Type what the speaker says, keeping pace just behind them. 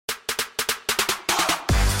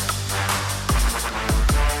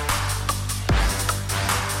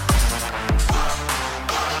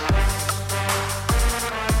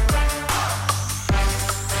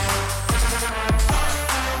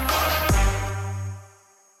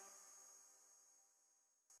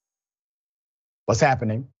What's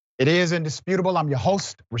happening? It is indisputable. I'm your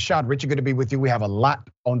host, Rashad Richey. Good to be with you. We have a lot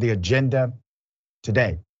on the agenda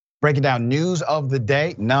today. Breaking down news of the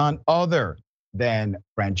day, none other than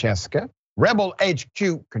Francesca, Rebel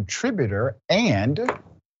HQ contributor and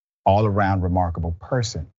all around remarkable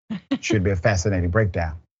person. Should be a fascinating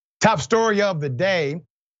breakdown. Top story of the day.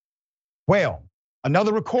 Well,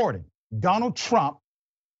 another recording. Donald Trump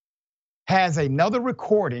has another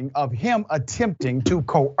recording of him attempting to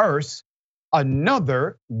coerce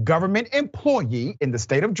another government employee in the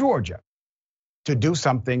state of Georgia to do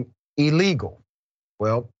something illegal.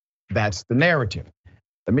 Well, that's the narrative.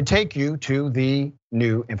 Let me take you to the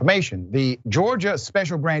new information. The Georgia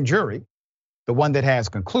Special Grand Jury, the one that has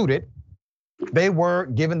concluded, they were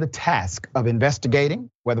given the task of investigating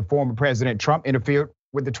whether former President Trump interfered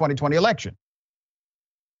with the 2020 election,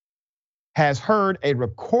 has heard a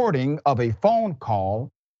recording of a phone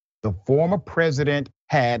call the former president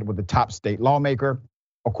had with the top state lawmaker,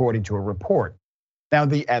 according to a report. Now,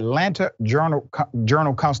 the Atlanta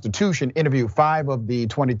Journal-Constitution interviewed 5 of the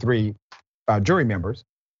 23 jury members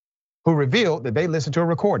who revealed that they listened to a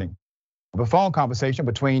recording of a phone conversation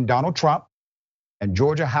between Donald Trump and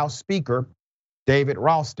Georgia House Speaker David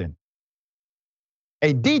Ralston.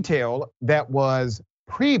 A detail that was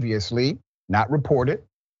previously not reported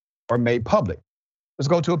or made public. Let's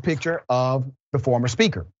go to a picture of the former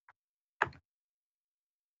speaker.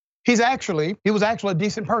 He was actually a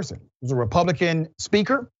decent person. He was a Republican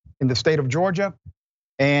speaker in the state of Georgia,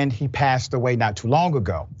 and he passed away not too long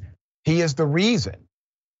ago. He is the reason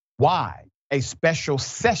why a special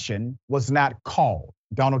session was not called.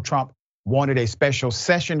 Donald Trump wanted a special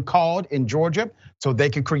session called in Georgia so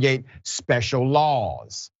they could create special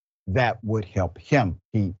laws that would help him.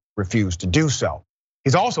 He refused to do so.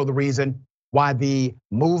 He's also the reason why the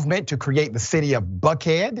movement to create the city of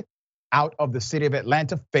Buckhead out of the city of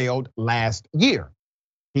Atlanta failed last year.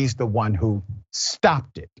 He's the one who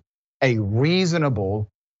stopped it, a reasonable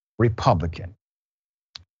Republican.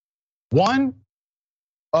 One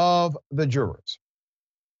of the jurors,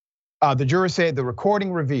 the juror said the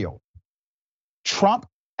recording revealed Trump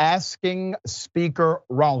asking Speaker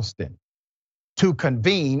Ralston to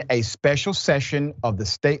convene a special session of the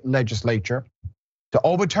state legislature to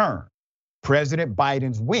overturn President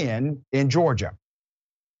Biden's win in Georgia.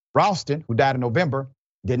 Ralston, who died in November,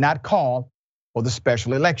 did not call for the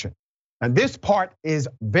special election. And this part is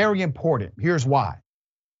very important. Here's why.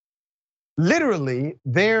 Literally,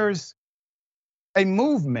 there's a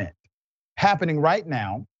movement happening right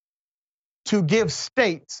now to give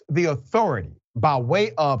states the authority by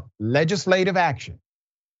way of legislative action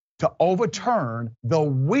to overturn the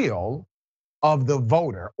will of the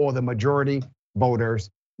voter or the majority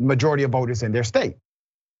of voters in their state.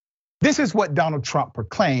 This is what Donald Trump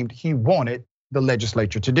proclaimed he wanted the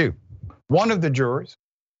legislature to do. One of the jurors,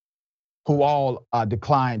 who all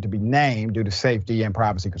declined to be named due to safety and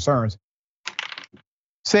privacy concerns,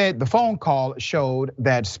 said the phone call showed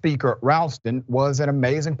that Speaker Ralston was an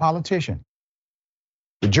amazing politician.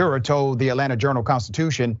 The juror told the Atlanta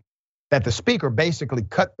Journal-Constitution that the speaker basically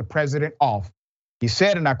cut the president off. He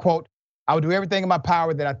said, and I quote, "I will do everything in my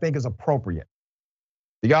power that I think is appropriate."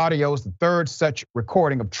 The audio is the third such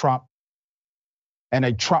recording of Trump and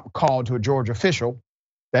a Trump call to a Georgia official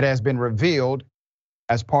that has been revealed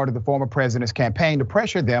as part of the former president's campaign to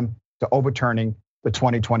pressure them to overturning the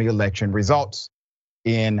 2020 election results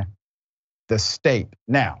in the state.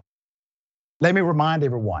 Now, let me remind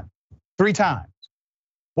everyone, 3 times.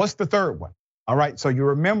 What's the third one? All right, so you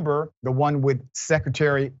remember the one with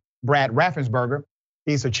Secretary Brad Raffensperger.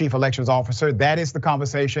 He's the chief elections officer. That is the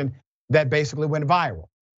conversation that basically went viral.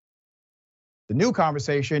 The new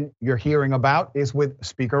conversation you're hearing about is with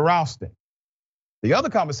Speaker Ralston. The other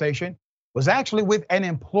conversation was actually with an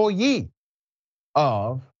employee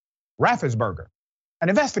of Raffensperger, an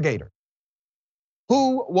investigator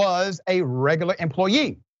who was a regular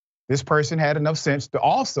employee. This person had enough sense to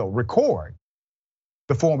also record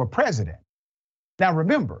the former president. Now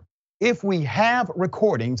remember, if we have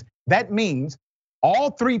recordings, that means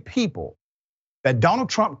all 3 people that Donald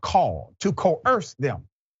Trump called to coerce them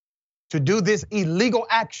to do this illegal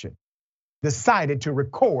action decided to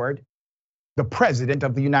record the president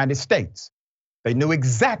of the United States. They knew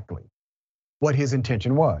exactly what his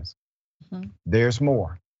intention was. There's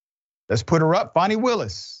more. Let's put her up, Fani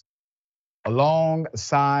Willis,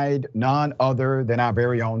 alongside none other than our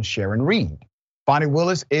very own Sharon Reed. Fani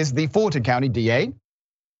Willis is the Fulton County DA.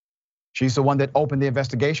 She's the one that opened the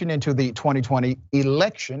investigation into the 2020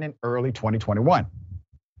 election in early 2021.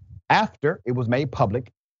 After it was made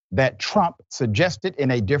public that Trump suggested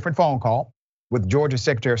in a different phone call with Georgia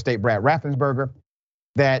Secretary of State Brad Raffensperger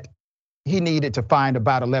that he needed to find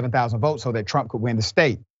about 11,000 votes so that Trump could win the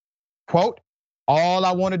state. Quote, all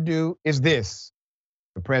I want to do is this,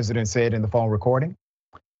 the president said in the phone recording.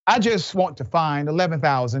 I just want to find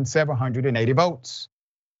 11,780 votes,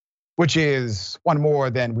 which is one more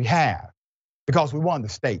than we have because we won the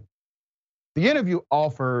state. The interview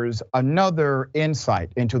offers another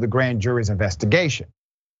insight into the grand jury's investigation.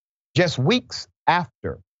 Just weeks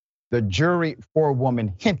after the jury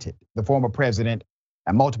forewoman hinted the former president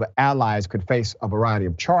and multiple allies could face a variety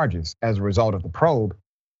of charges as a result of the probe,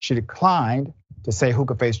 she declined to say who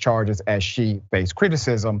could face charges as she faced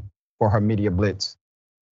criticism for her media blitz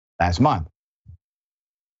last month.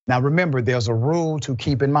 Now remember, there's a rule to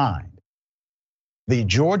keep in mind. The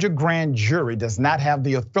Georgia grand jury does not have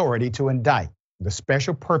the authority to indict. The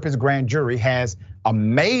special purpose grand jury has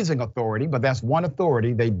amazing authority, but that's one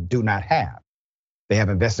authority they do not have. They have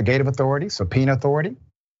investigative authority, subpoena authority,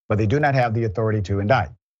 but they do not have the authority to indict.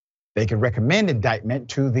 They can recommend indictment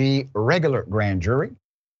to the regular grand jury,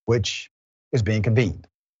 which is being convened.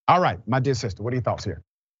 All right, my dear sister, what are your thoughts here?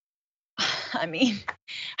 I mean,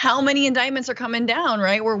 how many indictments are coming down,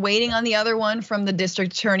 right? We're waiting on the other one from the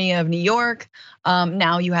district attorney of New York.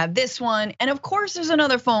 Now you have this one. And of course there's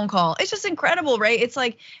another phone call. It's just incredible, right? It's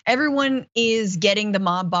like everyone is getting the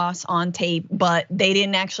mob boss on tape, but they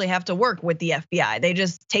didn't actually have to work with the FBI. They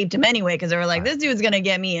just taped him anyway because they were like, this dude's gonna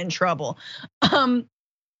get me in trouble. And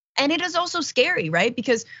it is also scary, right?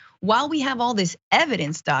 Because while we have all this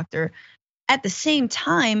evidence, doctor, at the same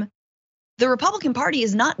time, the Republican Party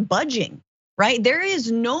is not budging. Right? There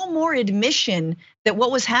is no more admission that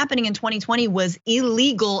what was happening in 2020 was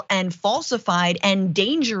illegal and falsified and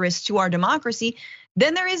dangerous to our democracy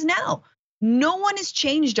than there is now. No one has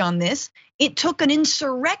changed on this. It took an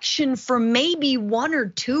insurrection for maybe one or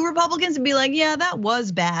two Republicans to be like, yeah, that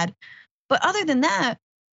was bad. But other than that,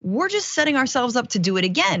 we're just setting ourselves up to do it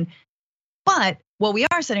again. But what we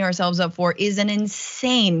are setting ourselves up for is an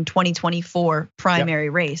insane 2024 primary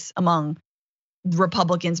race among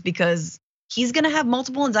Republicans because he's gonna have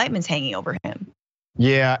multiple indictments hanging over him.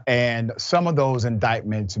 Yeah, and some of those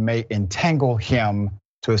indictments may entangle him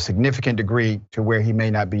to a significant degree to where he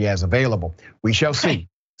may not be as available. We shall see.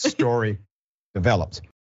 Story develops.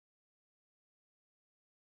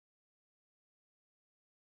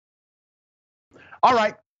 All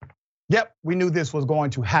right. Yep, we knew this was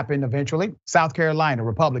going to happen eventually. South Carolina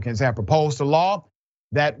Republicans have proposed a law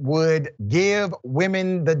that would give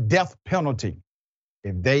women the death penalty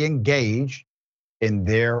if they engage in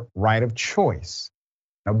their right of choice,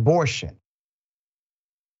 abortion.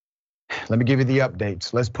 Let me give you the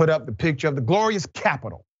updates. Let's put up the picture of the glorious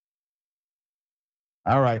Capitol.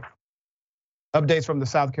 All right, updates from the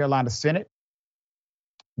South Carolina Senate.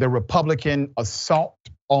 The Republican assault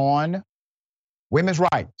on women's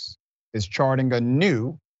rights is charting a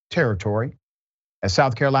new territory as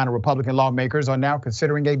South Carolina Republican lawmakers are now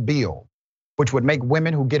considering a bill which would make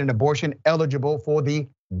women who get an abortion eligible for the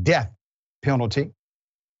death penalty.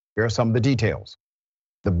 Here are some of the details.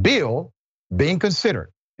 The bill being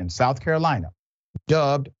considered in South Carolina,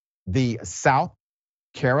 dubbed the South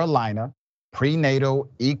Carolina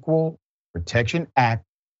Prenatal Equal Protection Act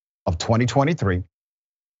of 2023,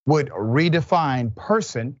 would redefine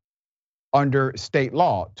person under state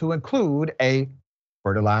law to include a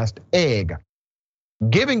fertilized egg,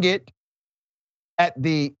 giving it at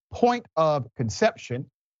the point of conception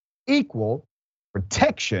equal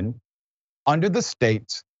protection under the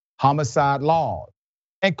state's homicide laws,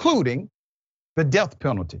 including the death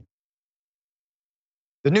penalty.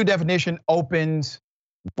 The new definition opens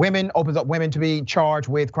up women to be charged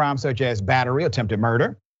with crimes such as battery, attempted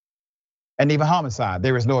murder, and even homicide.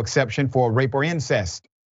 There is no exception for rape or incest.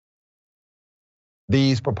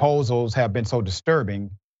 These proposals have been so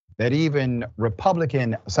disturbing that even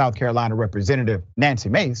Republican South Carolina Representative Nancy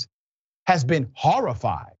Mace has been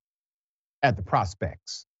horrified at the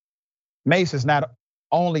prospects. Mace is not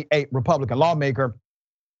only a Republican lawmaker,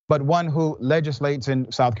 but one who legislates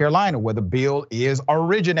in South Carolina where the bill is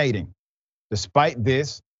originating. Despite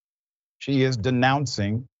this, she is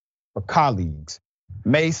denouncing her colleagues.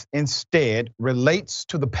 Mace instead relates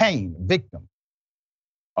to the pain victim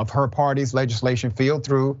of her party's legislation field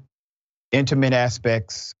through intimate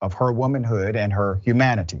aspects of her womanhood and her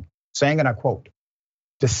humanity, saying, and I quote,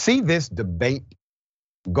 "To see this debate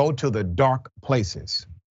go to the dark places,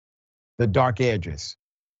 the dark edges,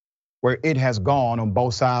 where it has gone on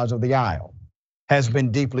both sides of the aisle, has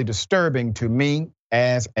been deeply disturbing to me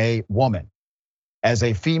as a woman, as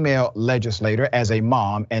a female legislator, as a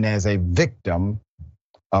mom, and as a victim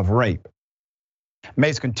of rape."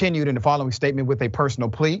 Mace continued in the following statement with a personal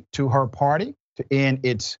plea to her party to end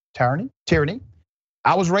its tyranny.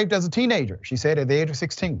 I was raped as a teenager, she said, at the age of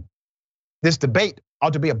 16. This debate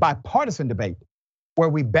ought to be a bipartisan debate where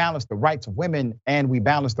we balance the rights of women and we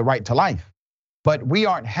balance the right to life. But we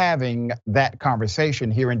aren't having that conversation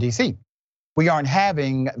here in DC. We aren't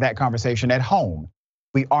having that conversation at home.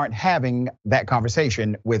 We aren't having that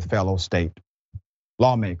conversation with fellow state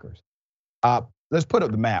lawmakers. Let's put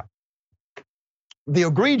up the map. The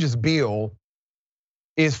egregious bill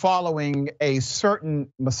is following a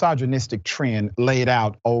certain misogynistic trend laid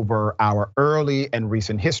out over our early and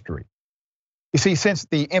recent history. You see, since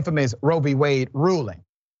the infamous Roe v. Wade ruling,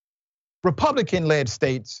 Republican-led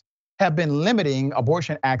states have been limiting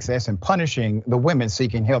abortion access and punishing the women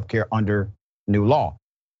seeking healthcare under new law.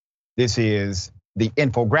 This is the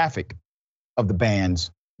infographic of the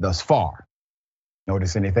bans thus far.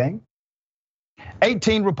 Notice anything?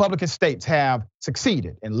 18 Republican states have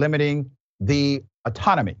succeeded in limiting the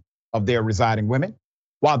autonomy of their residing women,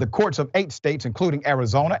 while the courts of 8 states, including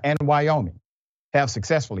Arizona and Wyoming, have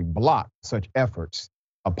successfully blocked such efforts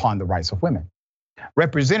upon the rights of women.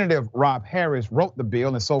 Representative Rob Harris wrote the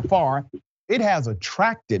bill, and so far, it has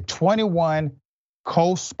attracted 21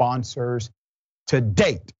 co-sponsors to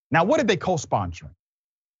date. Now, what are they co-sponsoring?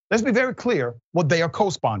 Let's be very clear what they are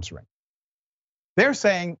co-sponsoring. They're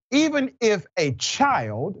saying even if a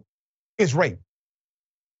child is raped,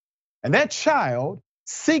 and that child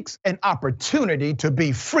seeks an opportunity to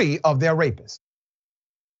be free of their rapist,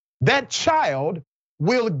 that child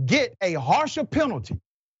will get a harsher penalty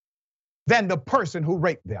than the person who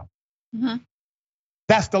raped them. Mm-hmm.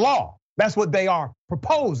 That's the law. That's what they are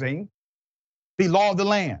proposing, the law of the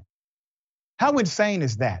land. How insane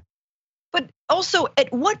is that? But also,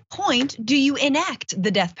 at what point do you enact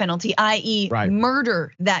the death penalty, i.e.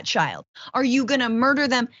 murder that child? Are you gonna murder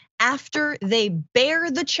them after they bear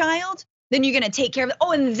the child? Then you're gonna take care of it.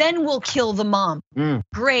 Oh, and then we'll kill the mom.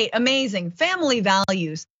 Great, amazing, family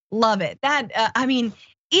values, love it. That, I mean,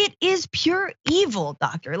 it is pure evil,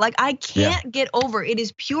 doctor. Like, I can't get over it. It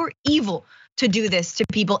is pure evil to do this to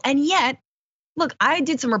people. And yet, look, I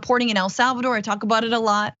did some reporting in El Salvador. I talk about it a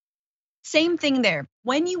lot. Same thing there.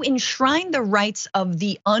 When you enshrine the rights of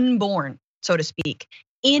the unborn, so to speak,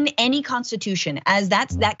 in any constitution, as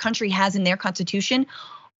that country has in their constitution,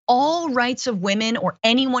 all rights of women or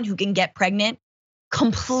anyone who can get pregnant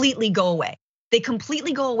completely go away. They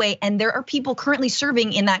completely go away, and there are people currently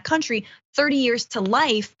serving in that country 30 years to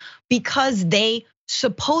life because they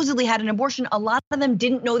supposedly had an abortion. A lot of them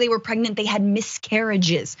didn't know they were pregnant, they had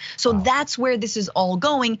miscarriages. So that's where this is all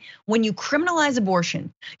going. When you criminalize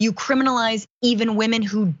abortion, you criminalize even women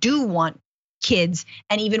who do want kids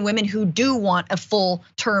and even women who do want a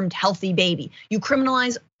full-termed healthy baby. You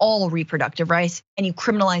criminalize all reproductive rights and you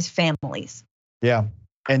criminalize families. Yeah,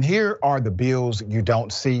 and here are the bills you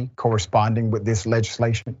don't see corresponding with this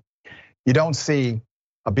legislation. You don't see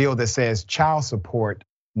a bill that says child support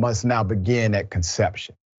must now begin at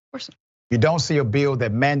conception. Of course. You don't see a bill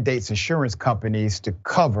that mandates insurance companies to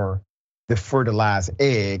cover the fertilized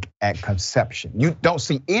egg at conception. You don't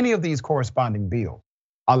see any of these corresponding bills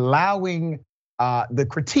allowing the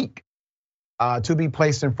critique to be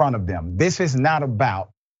placed in front of them. This is not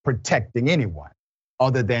about protecting anyone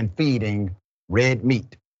other than feeding red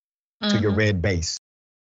meat to your red base.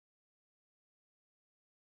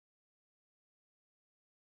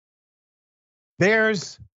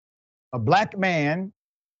 There's a black man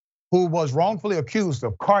who was wrongfully accused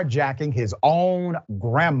of carjacking his own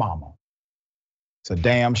grandmama. It's a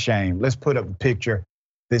damn shame. Let's put up a picture.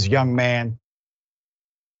 This young man,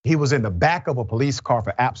 he was in the back of a police car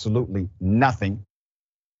for absolutely nothing.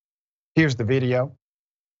 Here's the video.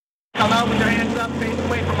 Come out with your hands up, face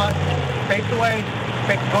away from us. Face away.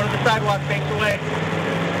 Go to the sidewalk, face away.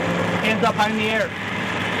 Hands up high in the air.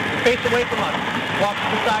 Face away from us. Walk to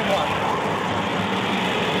the sidewalk.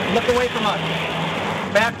 Look away from us.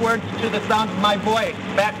 Backwards to the sound of my voice.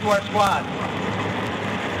 Back to our squad.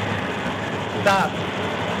 Stop.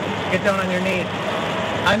 Get down on your knees.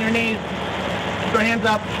 On your knees. Put your hands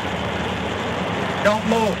up. Don't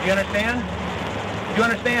move. You understand? You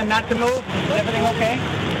understand not to move? Is everything okay?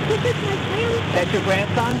 This is my grandson. That's your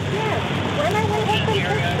grandson? Yes. When I went up and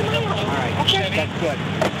touched the mail. All right. Okay. That's good.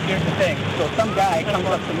 Here's the thing. So some guy comes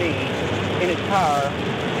up to me in his car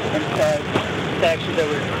and says, actually there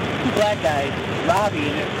were 2 black guys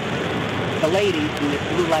robbing the ladies in this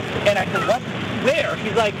blue Lexus. And I said, what? Where?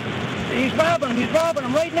 He's like, he's robbing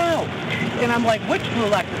them right now. And I'm like, which blue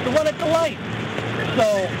Lexus? The one at the light.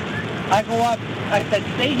 So I go up, I said,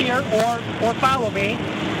 stay here or follow me,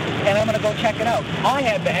 and I'm gonna go check it out. I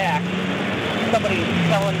had to act. Somebody's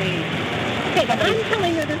telling me. Okay, I'm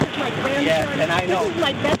telling her this is my grandson. Yes, and I know. This is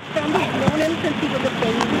my best friend. We've known him him since he was a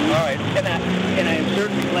baby. All right, and I am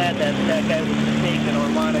certainly glad that that guy was mistaken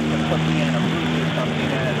or wanted to put me on a roof or something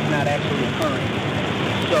that is not actually occurring.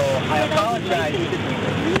 So I apologize.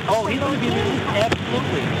 Oh, he's going to be released?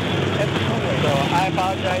 Absolutely. Absolutely. So I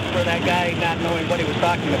apologize for that guy not knowing what he was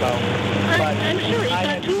talking about. But I'm sure he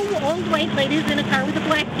saw two old white ladies in a car with a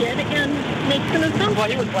black kid and makes an assumption. Well,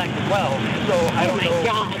 he was black as well, so I don't know. Oh,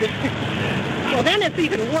 my God. Well, then it's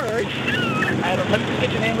even worse. Let me just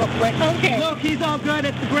get your name real quick. Okay. Look, he's all good.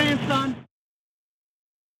 It's the grandson.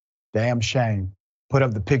 Damn shame. Put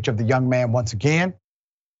up the picture of the young man once again.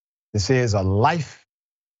 This is a life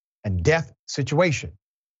and death situation.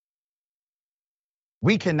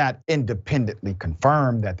 We cannot independently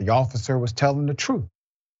confirm that the officer was telling the truth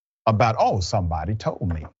about, oh, somebody told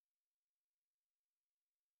me.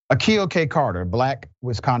 Akil K. Carter, black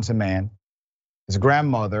Wisconsin man, his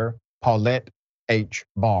grandmother, Paulette H.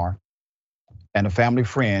 Barr, and a family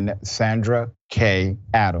friend, Sandra K.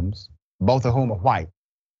 Adams, both of whom are white,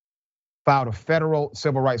 filed a federal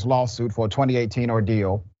civil rights lawsuit for a 2018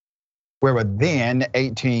 ordeal where a then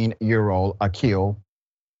 18-year-old Akil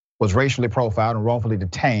was racially profiled and wrongfully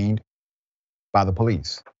detained by the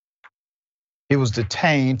police. He was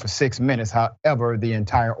detained for 6 minutes. However, the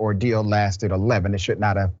entire ordeal lasted 11. It should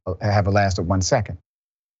not have lasted 1 second.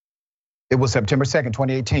 It was September 2nd,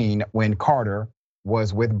 2018, when Carter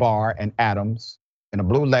was with Barr and Adams in a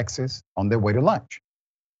blue Lexus on their way to lunch,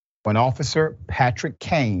 when Officer Patrick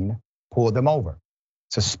Kane pulled them over,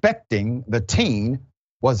 suspecting the teen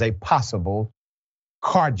was a possible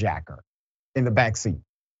carjacker in the backseat.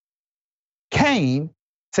 Kane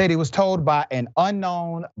said he was told by an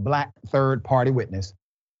unknown black third-party witness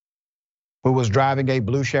who was driving a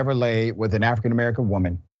blue Chevrolet with an African-American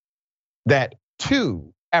woman that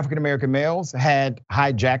 2 African-American males had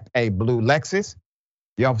hijacked a blue Lexus.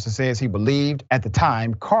 The officer says he believed at the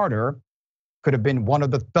time Carter could have been one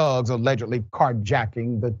of the thugs allegedly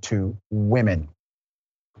carjacking the 2 women.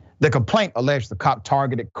 The complaint alleged the cop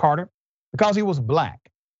targeted Carter because he was black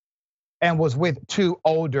and was with 2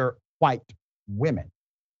 older white women,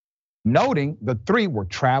 noting the 3 were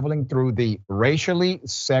traveling through the racially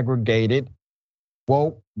segregated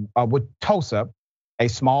Wauwatosa, a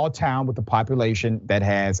small town with a population that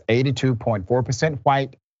has 82.4%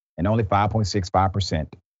 white and only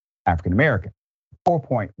 5.65% African American,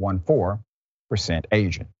 4.14%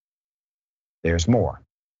 Asian. There's more.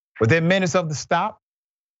 Within minutes of the stop,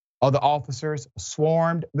 other officers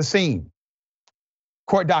swarmed the scene.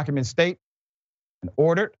 Court documents state and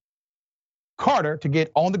ordered Carter to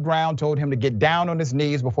get on the ground, told him to get down on his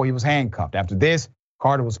knees before he was handcuffed. After this,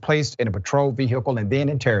 Carter was placed in a patrol vehicle and then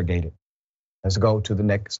interrogated. Let's go to the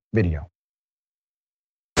next video.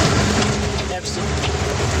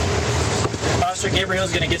 Officer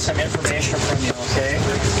Gabriel's gonna get some information from you, okay?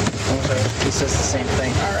 Okay. He says the same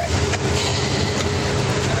thing. All right.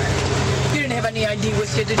 You didn't have any ID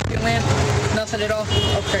with you, did you, man? Nothing at all?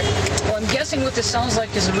 Okay. Well, I'm guessing what this sounds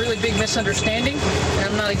like is a really big misunderstanding, and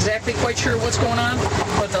I'm not exactly quite sure what's going on,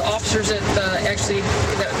 but the officers that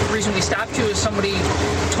the reason we stopped you is somebody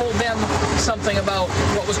told them something about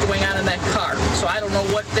what was going on in that car. So I don't know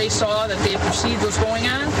what they saw that they perceived was going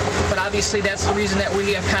on, but obviously that's the reason that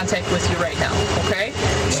we have contact with you right now, okay?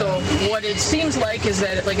 So what it seems like is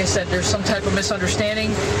that, like I said, there's some type of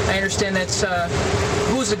misunderstanding. I understand that's,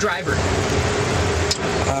 who's the driver?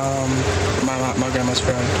 My grandma's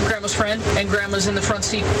friend. Grandma's friend, and grandma's in the front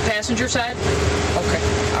seat passenger side? Okay,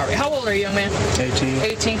 all right. How old are you, young man? 18.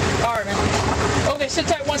 18, all right, man. Okay, sit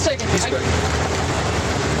tight 1 second. He's good. You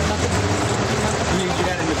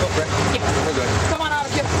got it in your book, right? Yeah. We're good. Come on out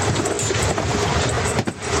of here.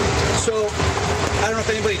 So, I don't know if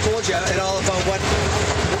anybody told you at all about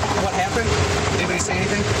what happened. Anybody say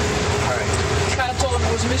anything? All right. Kind of told him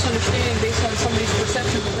it was a misunderstanding based on somebody's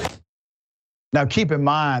perception of it. Now keep in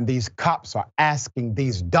mind, these cops are asking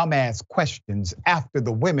these dumbass questions after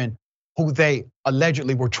the women who they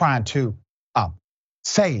allegedly were trying to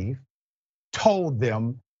save told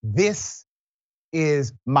them, this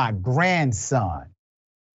is my grandson.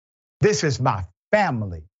 This is my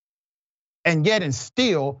family. And yet and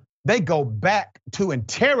still, they go back to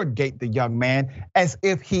interrogate the young man as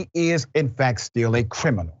if he is in fact still a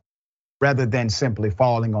criminal, rather than simply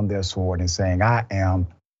falling on their sword and saying, I am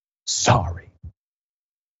sorry.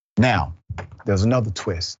 Now, there's another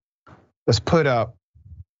twist. Let's put up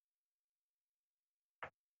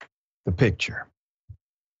the picture.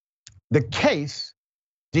 The case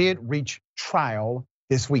did reach trial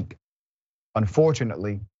this week.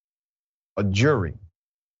 Unfortunately, a jury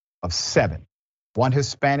of 7, 1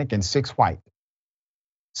 Hispanic and 6 white,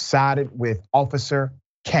 sided with Officer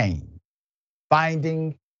Kane,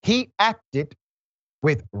 finding he acted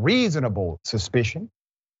with reasonable suspicion,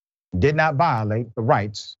 did not violate the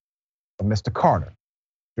rights of Mr. Carter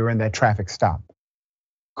during that traffic stop.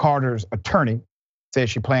 Carter's attorney said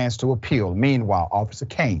she plans to appeal. Meanwhile, Officer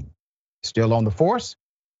Kane, still on the force,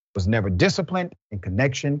 was never disciplined in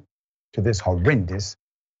connection to this horrendous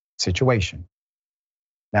situation.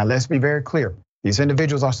 Now, let's be very clear. These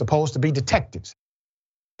individuals are supposed to be detectives.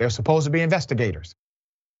 They're supposed to be investigators.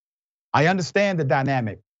 I understand the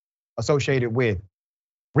dynamic associated with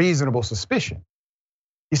reasonable suspicion.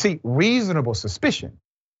 You see, reasonable suspicion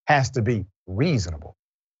has to be reasonable.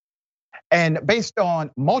 And based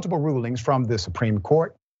on multiple rulings from the Supreme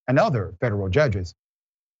Court and other federal judges,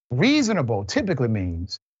 reasonable typically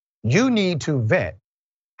means you need to vet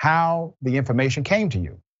how the information came to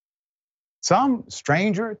you. Some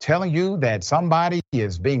stranger telling you that somebody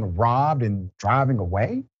is being robbed and driving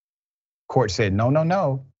away? Court said,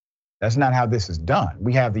 no. That's not how this is done.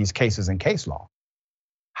 We have these cases in case law.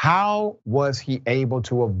 How was he able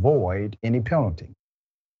to avoid any penalty?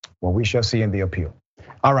 Well, we shall see in the appeal.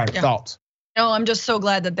 All right, thoughts? No, I'm just so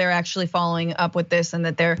glad that they're actually following up with this and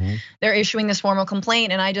that they're issuing this formal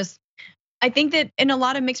complaint. And I think that in a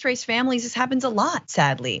lot of mixed race families, this happens a lot,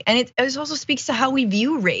 sadly. And it also speaks to how we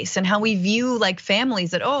view race and how we view like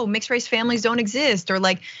families that, oh, mixed race families don't exist, or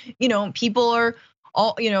like, people are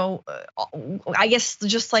all, I guess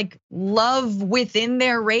just like love within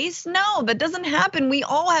their race. No, that doesn't happen. We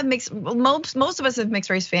all have most of us have mixed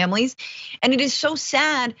race families. And it is so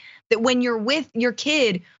sad that when you're with your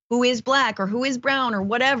kid who is black or who is brown or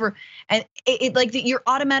whatever, and it like that you're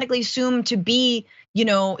automatically assumed to be,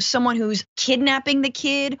 someone who's kidnapping the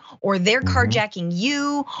kid, or they're carjacking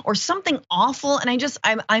you, or something awful. And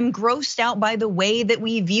I'm grossed out by the way that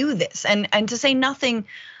we view this, and to say nothing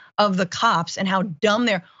of the cops and how dumb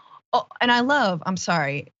they're. Oh, and I'm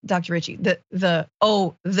sorry, Dr. Richey, the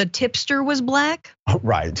tipster was black.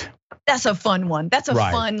 Right. That's a fun one. That's a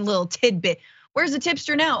fun little tidbit. Where's the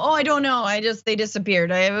tipster now? Oh, I don't know. They disappeared.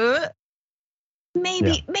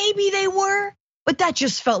 Maybe they were, but that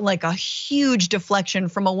just felt like a huge deflection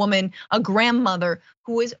from a woman, a grandmother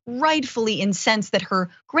who was rightfully incensed that her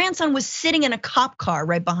grandson was sitting in a cop car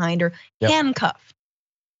right behind her, handcuffed.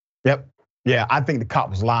 Yep. Yeah, I think the cop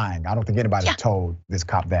was lying. I don't think anybody told this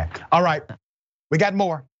cop that. All right, we got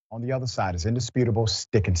more on the other side. It's indisputable.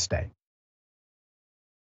 Stick and stay.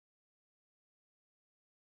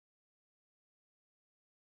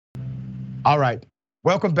 All right,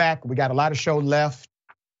 welcome back. We got a lot of show left.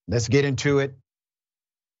 Let's get into it.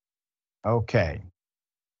 Okay,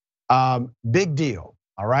 big deal.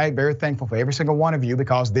 All right, very thankful for every single one of you,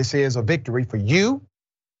 because this is a victory for you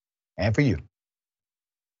and for you.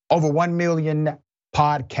 Over 1 million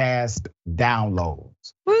podcast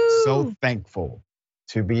downloads. Woo! So thankful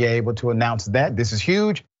to be able to announce that. This is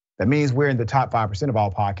huge. That means we're in the top 5% of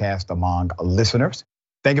all podcasts among listeners.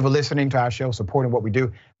 Thank you for listening to our show, supporting what we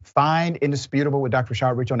do. Find Indisputable with Dr.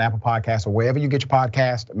 Rashad Richey on Apple Podcasts or wherever you get your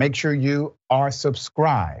podcast. Make sure you are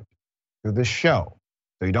subscribed to the show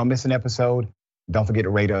so you don't miss an episode. Don't forget to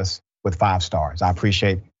rate us with 5 stars. I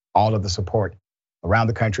appreciate all of the support around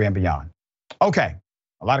the country and beyond. Okay,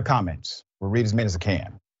 a lot of comments. We'll read as many as I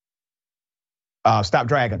can. Stop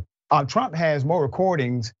dragging. Trump has more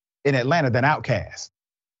recordings in Atlanta than Outkast.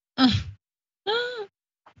 I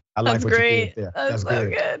like That's what great. you did there. That's so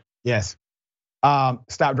good. Yes.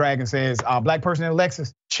 Stop Dragging says, black person in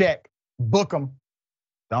Lexus, check, book them.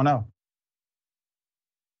 Don't know.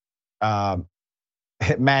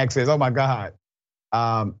 Mag says, oh my God.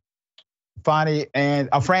 Franny and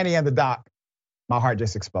the doc, my heart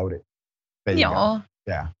just exploded. There you go.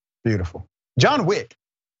 Yeah, beautiful. John Wick,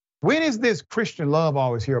 when is this Christian love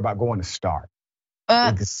always here about going to start?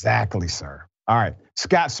 Exactly, sir. All right,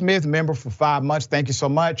 Scott Smith, member for 5 months. Thank you so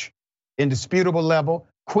much. Indisputable level.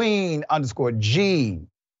 Queen_G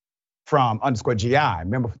from _GI,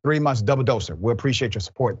 member for 3 months, double doser. We appreciate your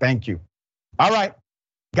support. Thank you. All right,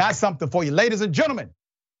 got something for you. Ladies and gentlemen,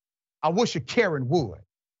 I wish you Karen would.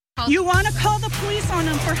 You want to call the police on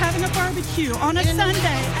them for having a barbecue on a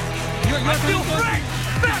Sunday. I feel free!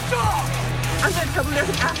 Back off! I'm going to tell them there's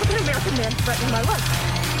an African-American man threatening my life.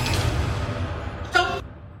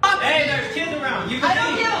 Hey, there's kids around. You can leave.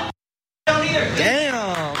 I don't either.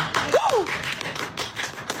 Damn. Woo!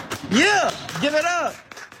 Yeah, give it up.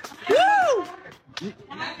 Woo!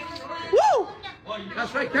 Woo!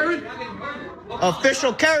 That's right, Karen.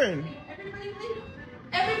 Official Karen.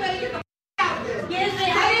 Everybody get the out. Yes,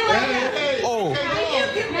 Oh.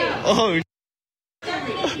 Oh.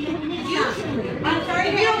 I'm sorry.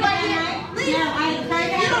 If you don't like it, leave. No, I'm sorry.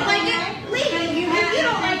 If you don't like it, leave. If you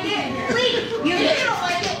don't like it, leave. You don't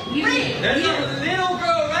like it, leave. There's a little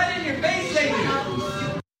girl right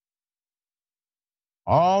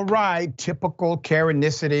All right, typical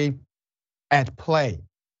Karenicity at play.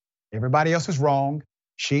 Everybody else is wrong.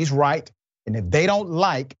 She's right. And if they don't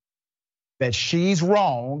like that she's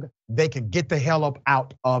wrong, they can get the hell up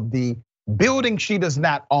out of the building she does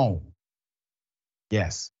not own.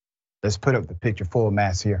 Yes, let's put up the picture full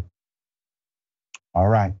mass here. All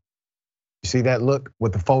right, you see that look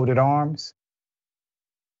with the folded arms?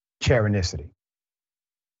 Karenicity.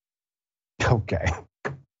 Okay,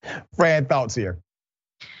 Fran, thoughts here?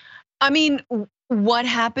 I mean, what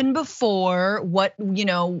happened before? What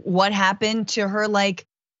happened to her? Like,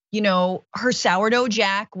 her sourdough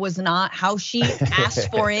jack was not how she asked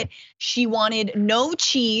for it. She wanted no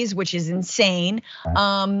cheese, which is insane.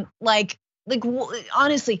 Like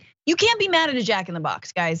honestly, you can't be mad at a Jack in the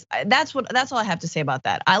Box, guys. That's all I have to say about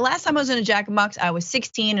that. Last time I was in a Jack in the Box, I was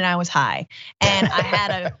 16 and I was high, and I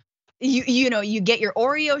had you get your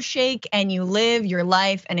Oreo shake and you live your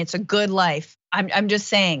life, and it's a good life. I'm just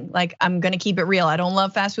saying, like, I'm gonna keep it real. I don't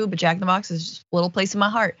love fast food, but Jack in the Box is just a little place in my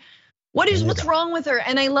heart. What's wrong with her?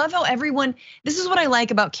 And I love how this is what I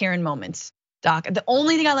like about Karen Moments, Doc. The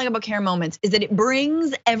only thing I like about Karen Moments is that it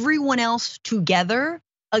brings everyone else together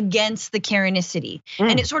against the Karenicity.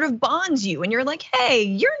 And it sort of bonds you, and you're like, hey,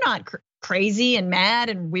 you're not crazy and mad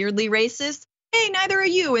and weirdly racist. Hey, neither are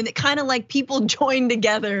you. And it kind of like people join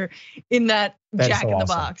together in that Jack in the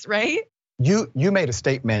Box, right? You made a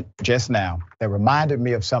statement just now that reminded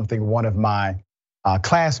me of something one of my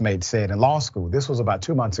classmates said in law school. This was about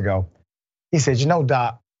 2 months ago. He said,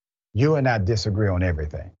 Doc, you and I disagree on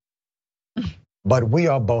everything, but we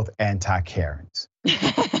are both anti-Karens.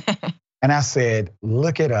 And I said,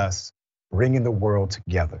 look at us bringing the world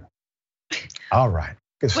together. All right.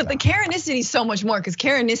 But the Karenicity is so much more, because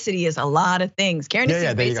Karenicity is a lot of things. Karenicity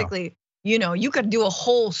is basically, you could do a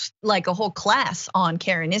whole class on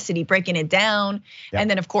Karenicity, breaking it down. And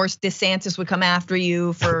then of course, DeSantis would come after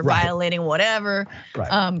you for violating whatever.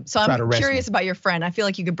 Right. So I'm curious about your friend. I feel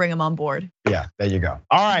like you could bring him on board. Yeah, there you go.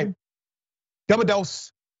 All right, double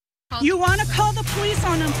dose. You want to call the police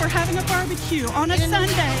on them for having a barbecue on a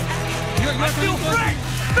Sunday. I feel free!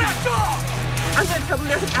 Back off! I'm going to tell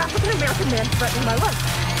the African-American man threatening my life.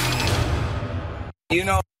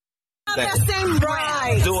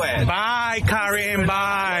 Right. Do it. Bye, Karen.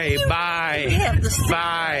 Bye. Bye.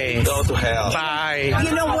 Bye. Go to hell. Bye.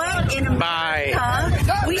 You know what? In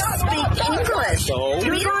America, we speak English. So? We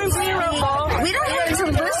don't have to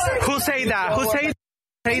listen. Who say that? Who say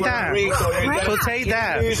that? Who say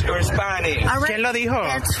that? Or Spanish. ¿Quién lo dijo?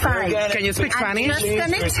 That's fine. Can you speak Spanish? I'm just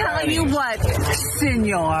going to tell you what,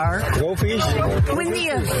 senor. Go fish. When the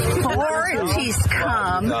authorities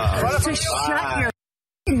come to shut your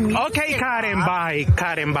Okay, Karen, bye.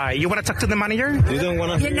 Karen, bye. You want to talk to the manager? You don't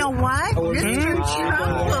want to. You know what? Mr.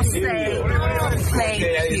 Trump will say, thank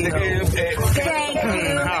you. Thank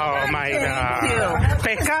you. Oh my God.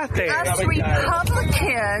 Pescaste. Us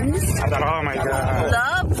Republicans Oh my God.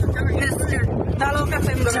 love Mr. Donald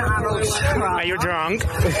Trump. Are you drunk?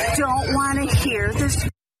 Don't want to hear this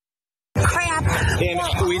crap.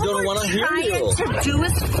 And we don't want to hear you. To do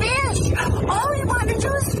is fish. All we want to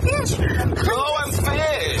do is fish. Go and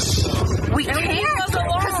fish. We can't,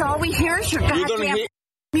 because all we hear is your goddamn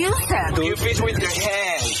music. Do you fish with your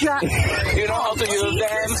hands? Shut. You know how to use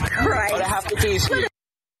them? Christ. But I have to teach you.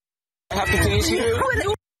 I have to teach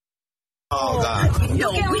you. Oh, God.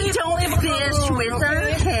 No, we don't fish with our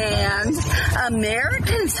hands.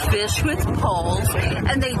 Americans fish with poles,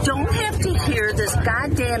 and they don't have to hear this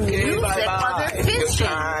goddamn music while they're fishing.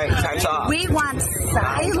 Time's up. We want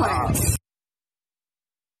silence.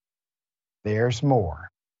 There's more.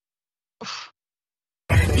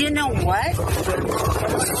 You know what?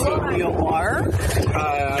 Senor.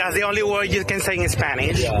 That's the only word you can say in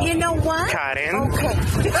Spanish. You know what? Karen. Okay.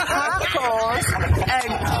 Tacos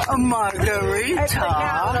and a margarita.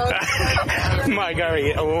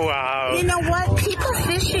 Margarita. Oh, wow. You know what? People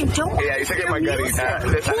fishing don't Yeah, you take margarita.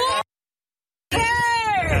 I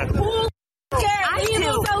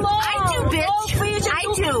do, bitch. I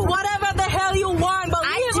do. Whatever the hell you want, but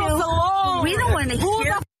leave us alone. We don't want to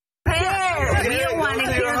hear crap. We don't want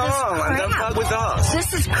to hear this crap. With us.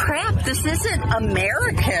 This is crap. This isn't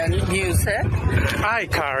American music. Hi,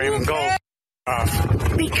 Karen. Go.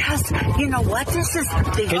 Because you know what? This is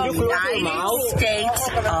the United States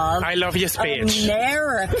of I love your speech.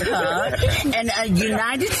 America and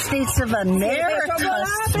United States of America.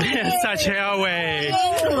 Such a way.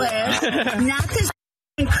 English, not this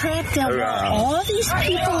crap that where all these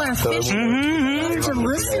people are fishing to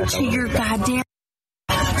listen to your goddamn.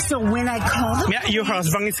 So when I call them, Yeah, your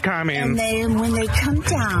husband is coming. and when they come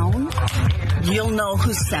down, you'll know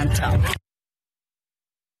who sent them.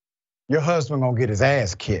 Your husband gonna get his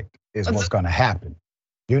ass kicked is what's gonna happen.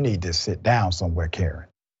 You need to sit down somewhere, Karen,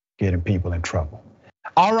 getting people in trouble.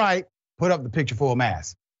 All right, put up the picture full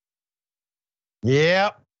mask.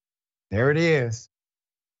 Yep, there it is.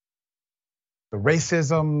 The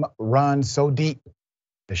racism runs so deep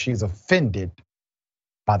that she's offended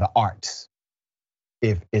by the arts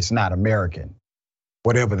if it's not American,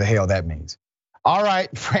 whatever the hell that means. All right,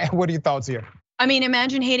 Fran, what are your thoughts here? I mean,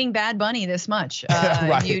 imagine hating Bad Bunny this much.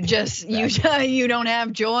 Right. You don't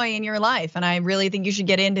have joy in your life, and I really think you should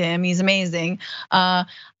get into him. He's amazing.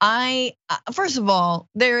 First of all,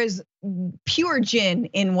 there is pure gin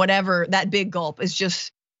in whatever that big gulp is. It's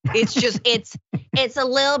a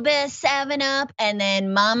little bit of 7-Up and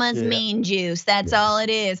then Mama's Mean Juice. That's all it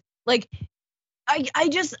is. Like, I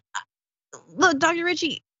just look, Dr.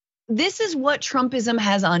 Richey, this is what Trumpism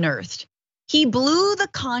has unearthed. He blew the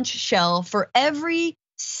conch shell for every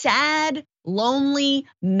sad, lonely,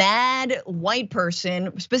 mad white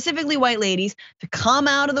person, specifically white ladies, to come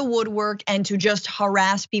out of the woodwork and to just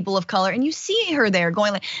harass people of color. And you see her there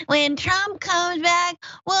going like, when Trump comes back,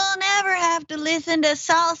 we'll never have to listen to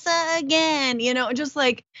salsa again. Just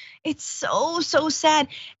like, it's so sad.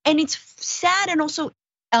 And it's sad and also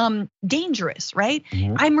dangerous, right?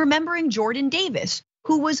 Mm-hmm. I'm remembering Jordan Davis,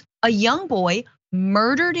 who was a young boy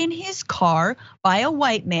murdered in his car by a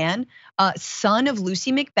white man, son of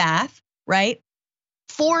Lucy McBath, right?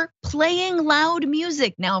 For playing loud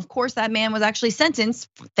music. Now, of course, that man was actually sentenced,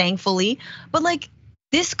 thankfully, but like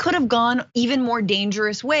this could have gone even more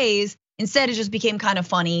dangerous ways. Instead, it just became kind of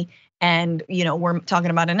funny, and we're talking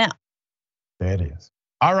about it now. There it is.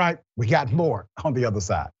 All right, we got more on the other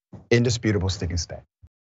side. Indisputable stick and stay.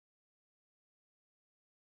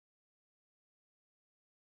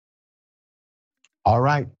 All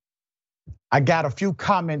right, I got a few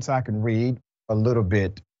comments I can read, a little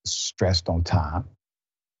bit stressed on time.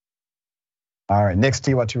 All right, next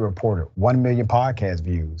TYT reporter, 1 million podcast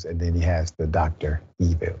views, and then he has the Dr.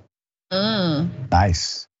 Evil.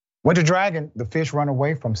 Nice. Winter Dragon, the fish run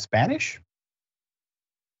away from Spanish?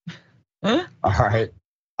 All right,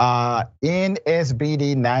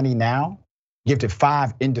 NSBD 90 now, gifted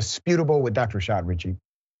 5 indisputable with Dr. Rashad Richey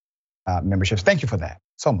memberships. Thank you for that,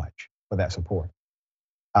 so much for that support.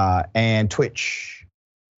 And Twitch,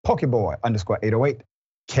 Pokeboy _808,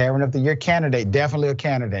 Karen of the Year candidate, definitely a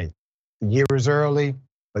candidate. The year is early,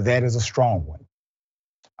 but that is a strong one.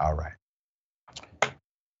 All right.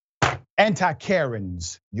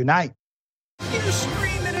 Anti-Karens unite. You're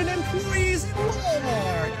screaming at employees in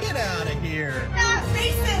Walmart. Get out of here. Not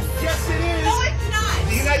racist. Yes, it is. No, it's not.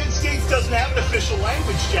 The United States doesn't have an official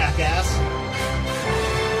language, jackass.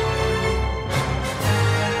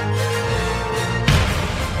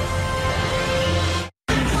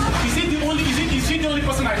 Is he the only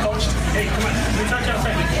person I touched? Hey, come on. You touch your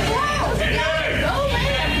friend. Hey.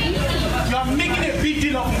 You're making a big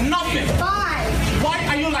deal of nothing. Why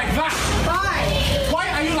are you like that? Why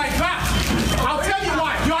are you like that? I'll tell you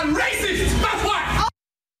why. You are racist. That's why.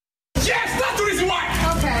 Yes, that's the reason why.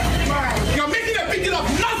 Okay, all right. You're making a big deal of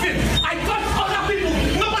nothing. I got other people.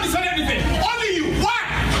 Nobody said anything. Only you. Why?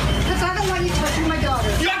 Because I don't want you touching my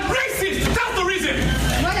daughter. You are racist. That's the reason.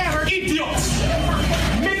 Whatever. Idiots.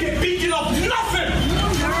 Make a big deal of nothing.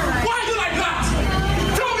 Why are you like that?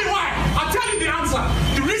 Tell me why. I'll tell you the answer.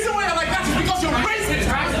 The reason why you're like that is because you're racist.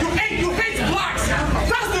 You hate blacks.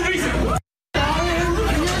 That's the reason.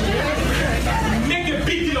 Make a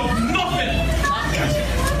big deal of nothing.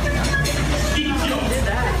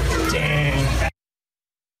 Idiot. Dang.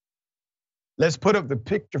 Let's put up the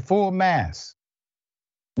picture full mask.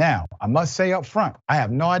 Now, I must say up front, I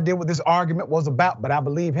have no idea what this argument was about, but I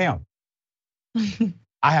believe him.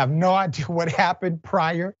 I have no idea what happened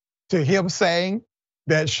prior to him saying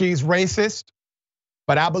that she's racist,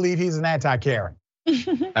 but I believe he's an anti-Karen.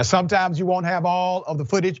 And sometimes you won't have all of the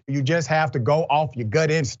footage, you just have to go off your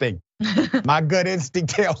gut instinct. My gut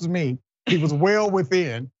instinct tells me he was well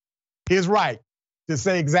within his right to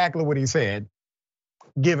say exactly what he said,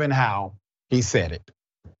 given how he said it.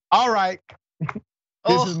 All right,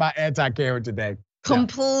 this is my anti-Karen today.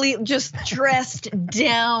 Complete, just dressed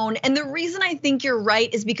down. And the reason I think you're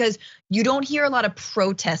right is because you don't hear a lot of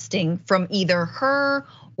protesting from either her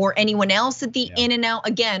or anyone else at the In-N-Out.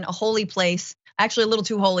 Again, a holy place, actually a little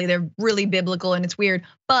too holy. They're really biblical and it's weird,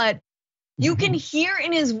 but you can hear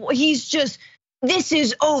in his, he's just, this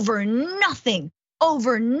is over nothing.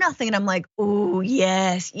 And I'm like, oh,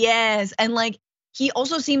 yes. And like, he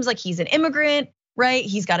also seems like he's an immigrant, right?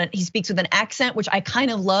 He speaks with an accent, which I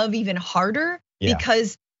kind of love even harder.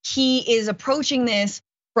 Because he is approaching this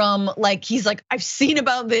from like, he's like, I've seen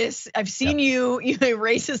about this. I've seen you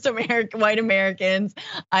racist white Americans.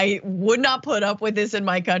 I would not put up with this in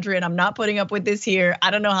my country, and I'm not putting up with this here. I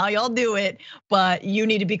don't know how y'all do it, but you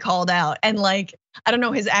need to be called out. And like, I don't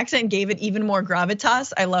know, his accent gave it even more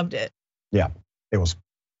gravitas. I loved it. Yeah, it was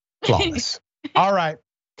flawless. All right,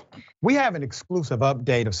 we have an exclusive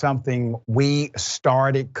update of something we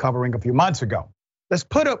started covering a few months ago. Let's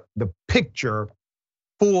put up the picture,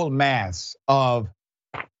 full mass, of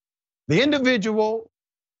the individual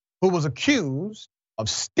who was accused of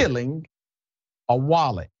stealing a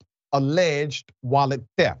wallet, alleged wallet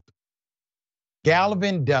theft.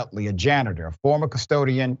 Galvin Dudley, a janitor, a former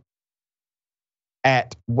custodian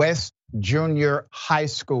at West Junior High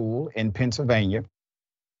School in Pennsylvania,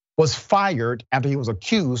 was fired after he was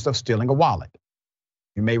accused of stealing a wallet.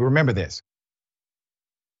 You may remember this.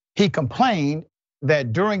 He complained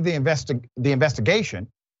that during the investigation,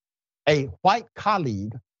 a white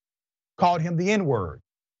colleague called him the N-word.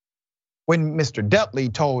 When Mr. Dudley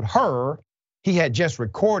told her he had just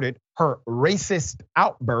recorded her racist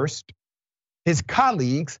outburst, his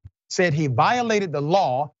colleagues said he violated the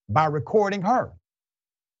law by recording her.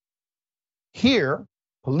 Here,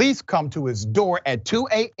 police come to his door at 2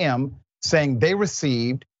 a.m. saying they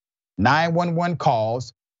received 911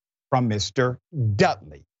 calls from Mr.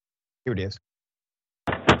 Dudley. Here it is.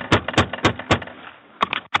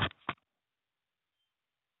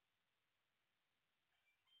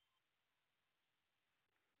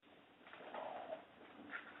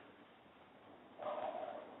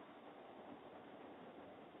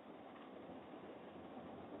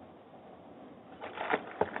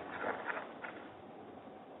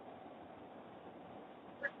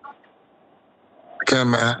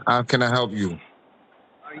 How can I help you?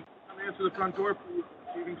 Come answer the front door, please.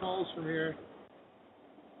 Receiving calls from here.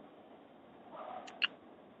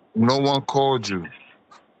 No one called you. Again?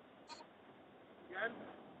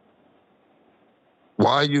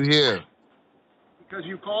 Why are you here? Because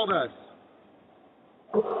you called us.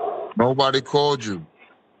 Nobody called you.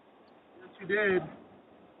 Yes, you did.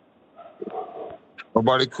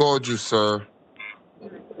 Nobody called you, sir.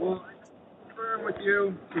 Well, I confirm with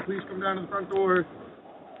you, so please come down to the front door.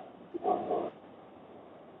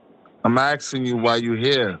 I'm asking you why you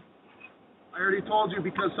here. I already told you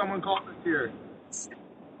because someone called us here.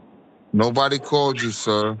 Nobody called you,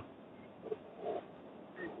 sir.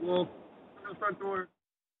 Well, come to the front door.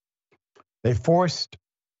 They forced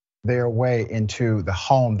their way into the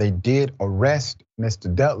home. They did arrest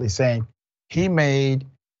Mr. Dudley, saying he made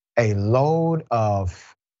a load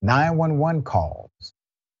of 911 calls.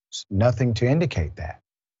 Nothing to indicate that.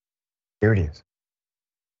 Here it is.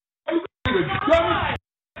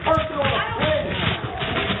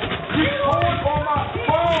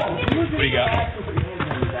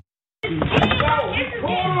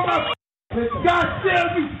 God damn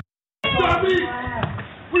me, dummy!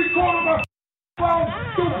 Record on my phone,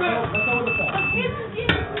 stupid!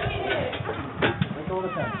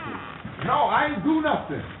 No, I ain't do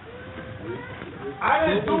nothing. I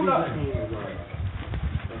didn't do nothing.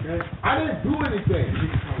 I didn't do anything.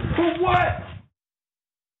 For what?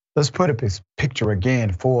 Let's put up his picture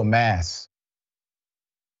again, full mass.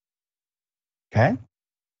 Okay.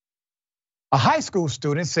 A high school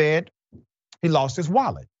student said he lost his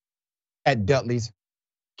wallet at Dudley's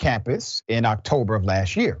campus in October of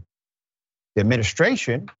last year. The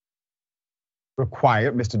administration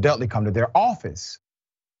required Mr. Dudley come to their office.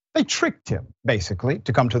 They tricked him, basically,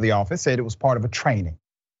 to come to the office, said it was part of a training.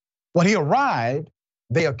 When he arrived,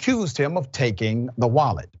 they accused him of taking the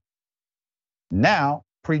wallet. Now,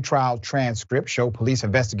 pretrial transcripts show police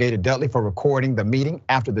investigated Dudley for recording the meeting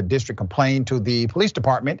after the district complained to the police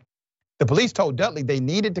department. The police told Dudley they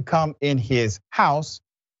needed to come in his house,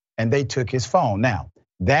 and they took his phone. Now,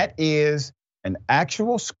 that is an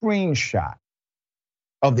actual screenshot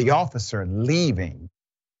of the officer leaving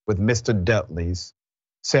with Mr. Dudley's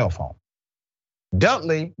cell phone.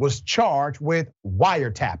 Dudley was charged with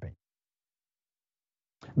wiretapping.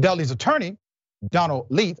 Dudley's attorney, Donald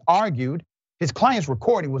Leith, argued his client's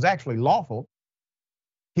recording was actually lawful.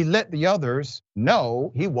 He let the others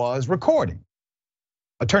know he was recording.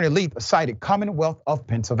 Attorney Leith cited Commonwealth of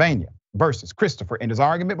Pennsylvania versus Christopher in his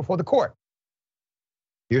argument before the court.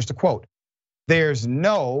 Here's the quote. There's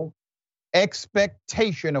no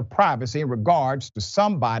expectation of privacy in regards to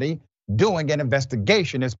somebody doing an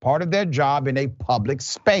investigation as part of their job in a public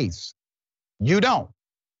space. You don't.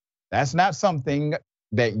 That's not something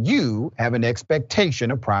that you have an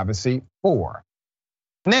expectation of privacy for.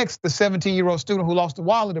 Next, the 17-year-old student who lost the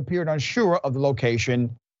wallet appeared unsure of the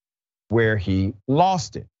location where he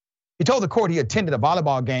lost it. He told the court he attended a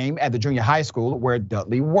volleyball game at the junior high school where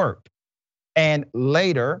Dudley worked, and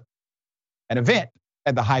later an event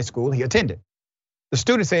at the high school he attended. The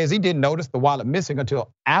student says he didn't notice the wallet missing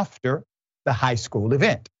until after the high school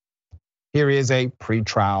event. Here is a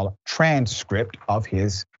pretrial transcript of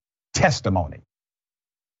his testimony.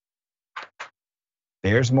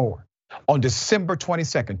 There's more. On December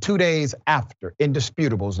 22nd, 2 days after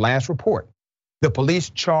Indisputable's last report, the police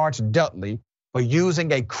charged Dudley for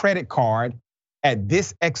using a credit card at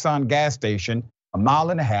this Exxon gas station a mile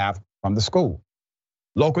and a half from the school.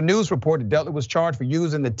 Local news reported Dudley was charged for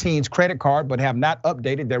using the teen's credit card, but have not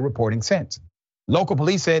updated their reporting since. Local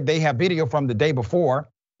police said they have video from the day before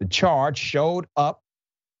the charge showed up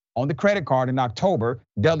on the credit card in October.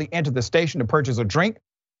 Dudley entered the station to purchase a drink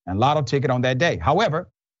and lotto ticket on that day. However,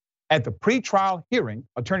 at the pretrial hearing,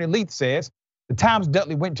 Attorney Leith says the times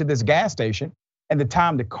Dudley went to this gas station and the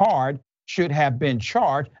time the card should have been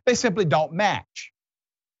charged, they simply don't match.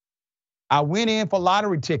 I went in for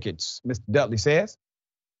lottery tickets, Mr. Dudley says,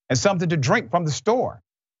 and something to drink from the store.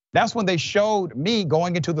 That's when they showed me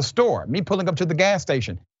going into the store, me pulling up to the gas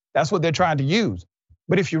station. That's what they're trying to use.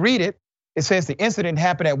 But if you read it, it says the incident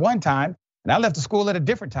happened at one time and I left the school at a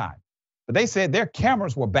different time. But they said their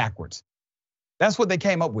cameras were backwards. That's what they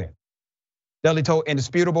came up with. Dudley told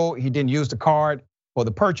Indisputable he didn't use the card for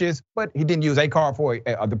the purchase, but he didn't use a card for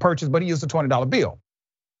the purchase, but he used a $20 bill.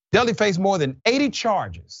 Dudley faced more than 80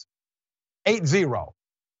 charges, 80.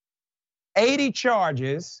 80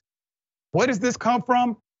 charges. Where does this come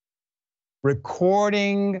from?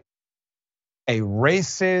 Recording a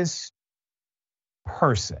racist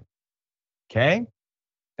person, okay?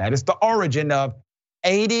 That is the origin of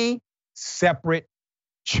 80 separate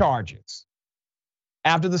charges.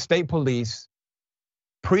 After the state police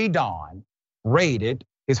pre-dawn raided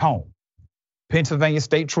his home. Pennsylvania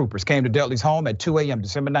state troopers came to Dudley's home at 2 a.m.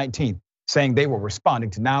 December 19th, saying they were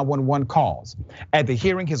responding to 911 calls. At the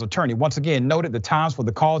hearing, his attorney once again noted the times for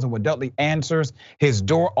the calls and when Dudley answers his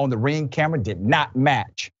door on the Ring camera did not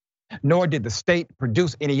match. Nor did the state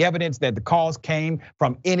produce any evidence that the calls came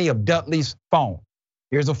from any of Dudley's phone.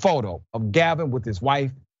 Here's a photo of Gavin with his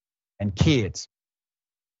wife and kids.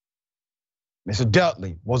 Mr.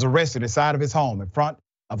 Dudley was arrested inside of his home in front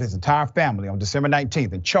of his entire family on December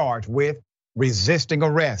 19th and charged with resisting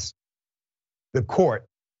arrest. The court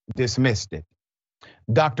dismissed it.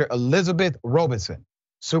 Dr. Elizabeth Robeson,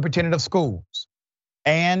 superintendent of schools,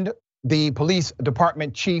 and the police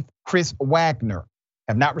department chief, Chris Wagner,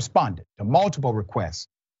 have not responded to multiple requests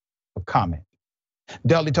for comment.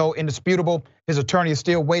 Dudley told Indisputable his attorney is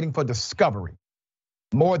still waiting for discovery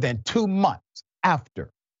more than 2 months after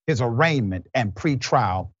his arraignment and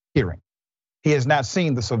pre-trial hearing. He has not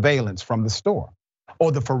seen the surveillance from the store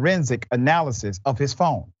or the forensic analysis of his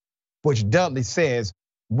phone, which Dudley says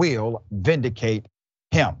will vindicate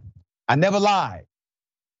him. I never lied,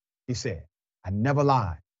 he said. I never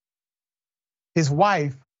lied. His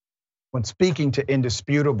wife, when speaking to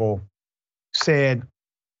Indisputable, said,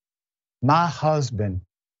 my husband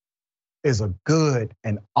is a good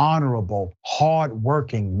and honorable,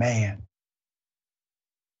 hardworking man.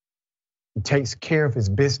 He takes care of his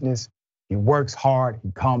business. He works hard.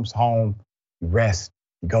 He comes home, he rests,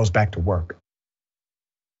 he goes back to work.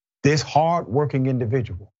 This hardworking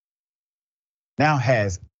individual now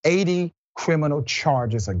has 80 criminal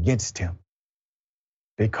charges against him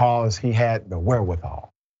because he had the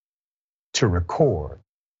wherewithal to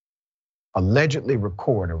allegedly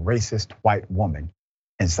record a racist white woman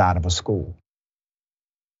inside of a school.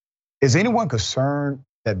 Is anyone concerned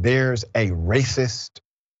that there's a racist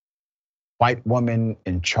white woman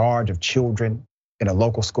in charge of children in a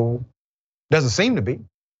local school? Doesn't seem to be.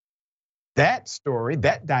 That story,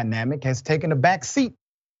 that dynamic has taken a back seat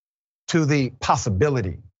to the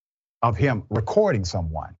possibility of him recording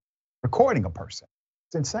someone, recording a person.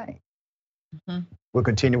 It's insane. We'll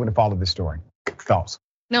continue to follow this story. Thoughts?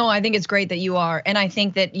 No, I think it's great that you are. And I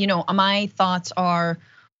think that, my thoughts are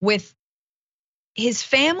with his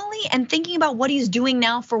family and thinking about what he's doing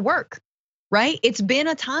now for work, right? It's been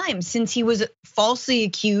a time since he was falsely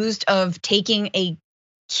accused of taking a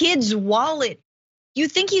kid's wallet. You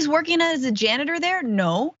think he's working as a janitor there?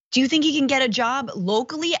 No. Do you think he can get a job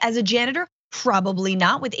locally as a janitor? Probably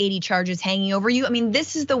not, with 80 charges hanging over you. I mean,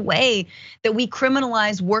 this is the way that we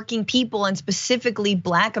criminalize working people, and specifically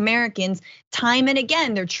Black Americans, time and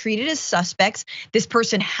again. They're treated as suspects. This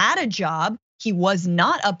person had a job, he was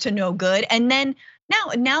not up to no good, and then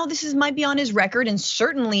now this might be on his record, and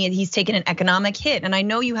certainly he's taken an economic hit. And I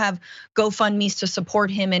know you have GoFundMe's to support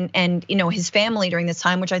him and his family during this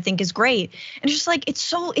time, which I think is great. And it's just like,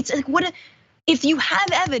 it's like, what if you have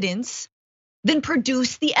evidence then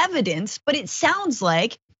produce the evidence. But it sounds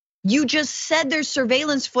like you just said there's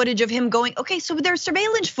surveillance footage of him going, okay, so there's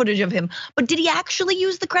surveillance footage of him, but did he actually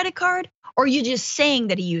use the credit card? Or are you just saying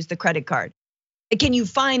that he used the credit card? Can you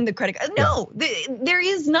find the credit card? No, there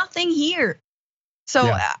is nothing here.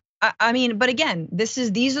 So, I mean, but again,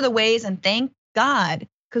 these are the ways, and thank God,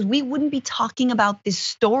 because we wouldn't be talking about this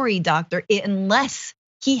story, Doctor, unless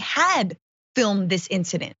he had filmed this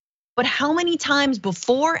incident. But how many times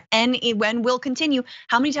before and when will continue,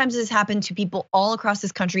 how many times has this happened to people all across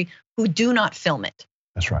this country who do not film it?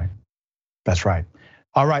 That's right. That's right.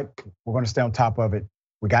 All right, we're gonna stay on top of it.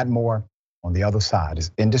 We got more on the other side.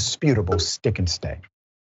 It's indisputable, stick and stay.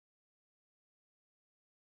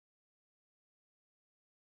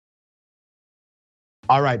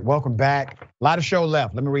 All right, welcome back. A lot of show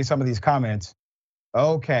left. Let me read some of these comments.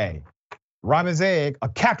 Okay, Robin's Egg, a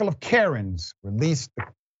cackle of Karens released the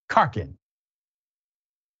Karkin.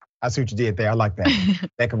 I see what you did there. I like that.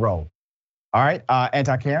 That can roll. All right,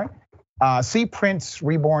 anti-Karen. See Prince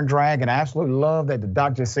Reborn Dragon. I absolutely love that the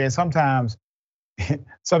doctor said sometimes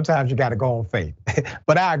you got to go on faith.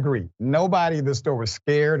 But I agree. Nobody in the store was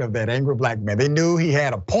scared of that angry black man. They knew he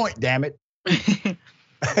had a point, damn it.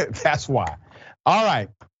 That's why. All right,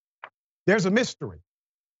 there's a mystery,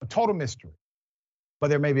 a total mystery, but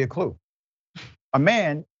there may be a clue. A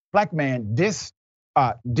man, black man,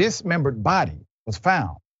 dismembered body was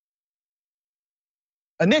found.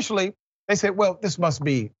 Initially, they said, well, this must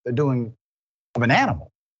be the doing of an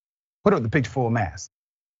animal. Put up the picture full mass.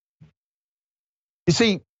 You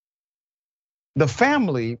see, the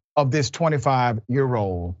family of this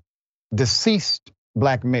 25-year-old deceased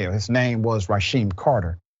black male, his name was Rasheem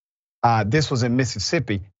Carter. This was in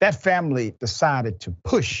Mississippi. That family decided to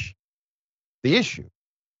push the issue.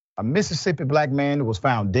 A Mississippi black man who was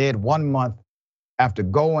found dead 1 month after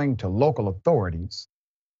going to local authorities,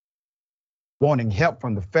 wanting help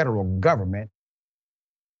from the federal government.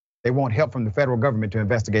 They want help from the federal government to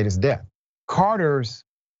investigate his death. Carter's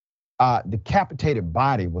decapitated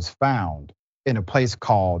body was found in a place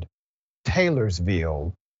called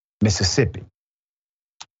Taylorsville, Mississippi.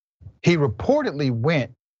 He reportedly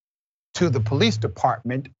went to the police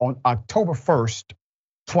department on October 1st,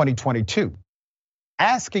 2022,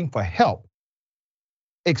 asking for help,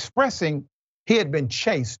 expressing he had been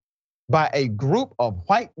chased by a group of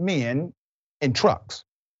white men in trucks.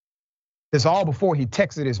 This all before he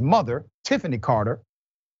texted his mother, Tiffany Carter,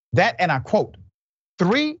 that, and I quote,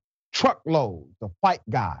 3 truckloads of white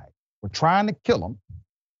guys were trying to kill him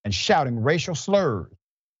and shouting racial slurs.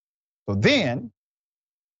 So then,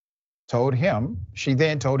 she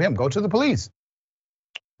then told him, go to the police,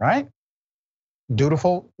 right?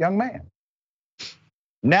 Dutiful young man.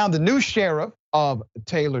 Now the new sheriff of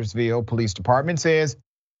Taylorsville Police Department says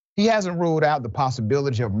he hasn't ruled out the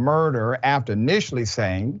possibility of murder after initially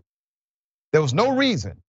saying there was no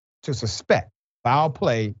reason to suspect foul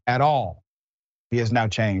play at all. He has now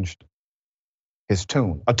changed his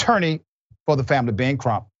tune. Attorney for the family, Ben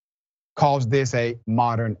Crump, calls this a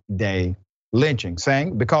modern day lynching,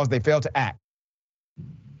 saying because they failed to act.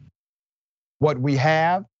 What we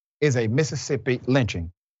have is a Mississippi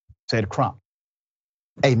lynching, said Crump.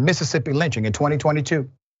 A Mississippi lynching in 2022.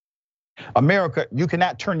 America, you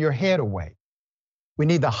cannot turn your head away. We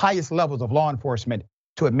need the highest levels of law enforcement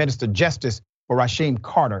to administer justice for Rasheem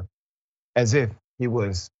Carter as if he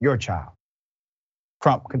was your child.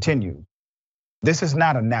 Crump continued, this is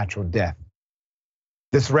not a natural death.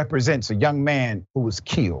 This represents a young man who was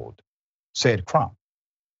killed, said Crump.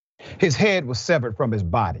 His head was severed from his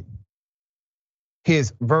body.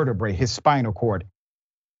 His vertebrae, his spinal cord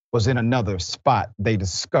was in another spot they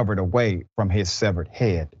discovered away from his severed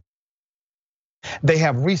head. They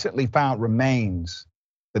have recently found remains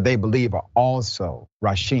that they believe are also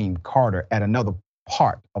Rasheem Carter at another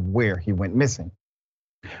part of where he went missing.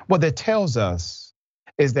 What that tells us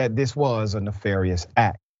is that this was a nefarious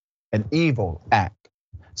act, an evil act.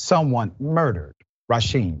 Someone murdered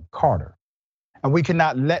Rasheem Carter. And we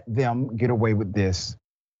cannot let them get away with this.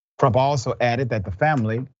 Trump also added that the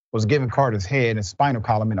family was giving Carter's head and spinal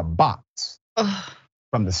column in a box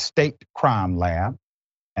from the state crime lab.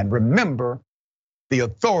 And remember, the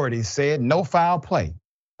authorities said no foul play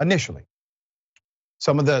initially.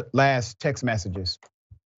 Some of the last text messages,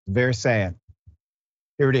 very sad.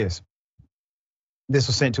 Here it is. This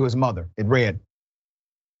was sent to his mother. It read,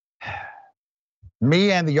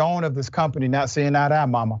 me and the owner of this company not seeing eye to eye,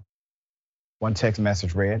 mama. One text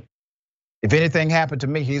message read, if anything happened to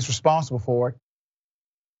me, he's responsible for it.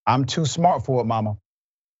 I'm too smart for it, mama.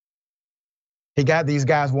 He got these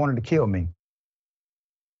guys wanting to kill me.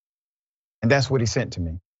 And that's what he sent to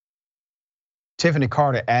me. Tiffany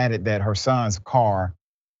Carter added that her son's car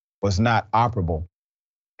was not operable,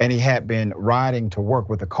 and he had been riding to work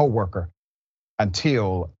with a coworker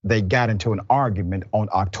until they got into an argument on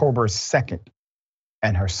October 2nd,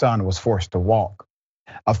 and her son was forced to walk.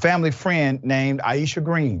 A family friend named Aisha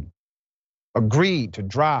Green agreed to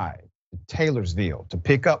drive to Taylorsville to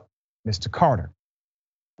pick up Mr. Carter,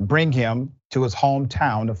 bring him to his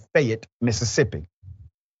hometown of Fayette, Mississippi.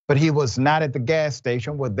 But he was not at the gas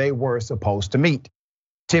station where they were supposed to meet.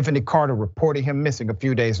 Tiffany Carter reported him missing a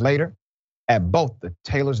few days later at both the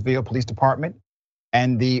Taylorsville Police Department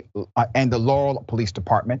and the Laurel Police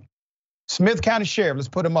Department. Smith County Sheriff, let's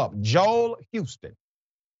put him up, Joel Houston.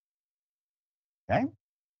 Okay.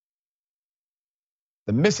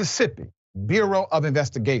 The Mississippi Bureau of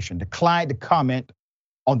Investigation declined to comment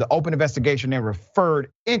on the open investigation and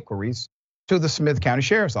referred inquiries to the Smith County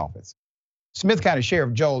Sheriff's Office. Smith County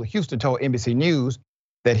Sheriff Joel Houston told NBC News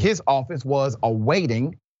that his office was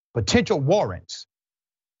awaiting potential warrants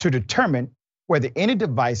to determine whether any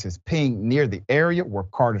devices pinged near the area where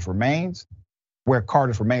Carter's remains were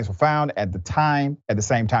found at the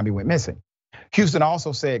same time he went missing. Houston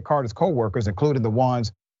also said Carter's co-workers, including the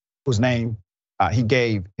ones whose name he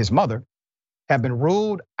gave his mother, have been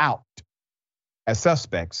ruled out as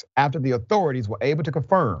suspects after the authorities were able to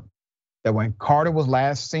confirm that when Carter was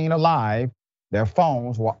last seen alive, their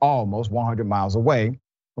phones were almost 100 miles away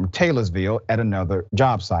from Taylorsville at another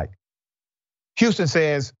job site. Houston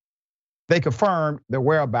says they confirmed their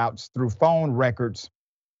whereabouts through phone records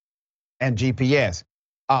and GPS.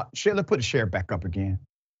 Let's put the sheriff back up again,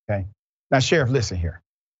 okay? Now, Sheriff, listen here.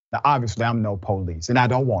 Now, obviously, I'm no police, and I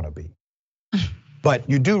don't want to be. But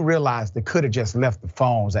you do realize they could have just left the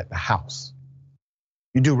phones at the house.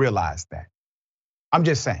 You do realize that. I'm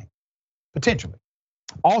just saying, potentially.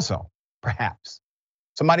 Also, perhaps,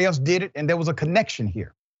 somebody else did it and there was a connection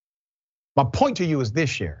here. My point to you is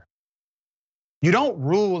this, Sheriff. You don't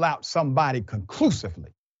rule out somebody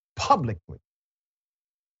conclusively, publicly,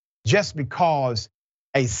 just because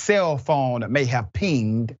a cell phone may have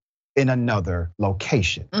pinged in another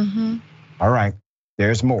location. All right,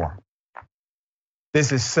 there's more.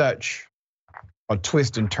 This is such a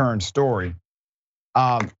twist and turn story.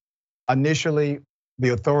 Initially, the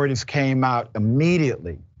authorities came out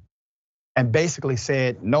immediately and basically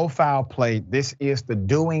said, no foul play, this is the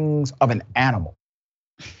doings of an animal,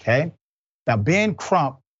 okay? Now, Ben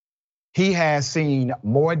Crump, he has seen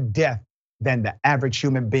more death than the average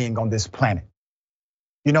human being on this planet.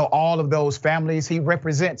 You know, all of those families he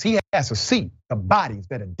represents, he has to see the bodies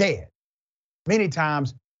that are dead. Many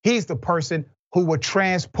times, he's the person who would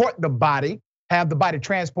transport the body, have the body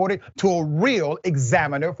transported to a real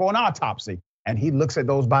examiner for an autopsy. And he looks at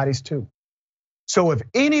those bodies too. So if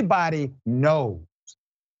anybody knows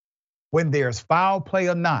when there's foul play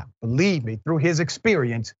or not, believe me, through his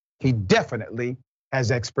experience, he definitely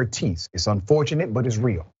has expertise. It's unfortunate, but it's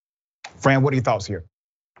real. Fran, what are your thoughts here?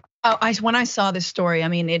 When I saw this story, I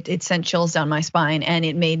mean, it sent chills down my spine, and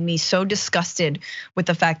it made me so disgusted with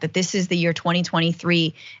the fact that this is the year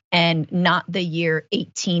 2023 and not the year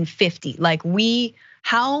 1850. Like,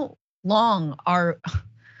 how long are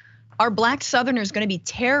Black Southerners gonna be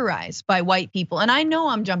terrorized by white people? And I know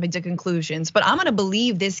I'm jumping to conclusions, but I'm gonna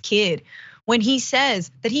believe this kid when he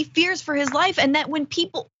says that he fears for his life, and that when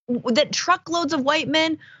that truckloads of white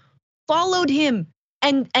men followed him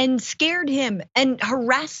and scared him and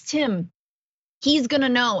harassed him, he's gonna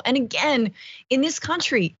know. And again, in this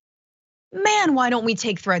country, man, why don't we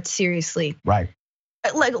take threats seriously? Right.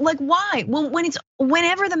 Like why?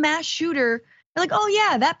 Whenever the mass shooter, they're like, oh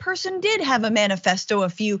yeah, that person did have a manifesto, in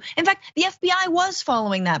fact, the FBI was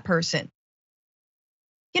following that person.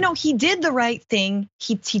 You know, he did the right thing.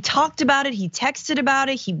 He talked about it, he texted about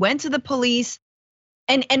it, he went to the police.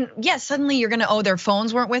 And yes, suddenly you're gonna, their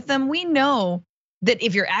phones weren't with them. We know that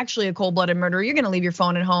if you're actually a cold-blooded murderer, you're gonna leave your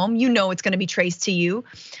phone at home. You know it's gonna be traced to you.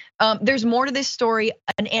 There's more to this story.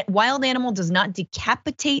 A wild animal does not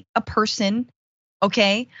decapitate a person,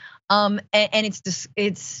 okay? And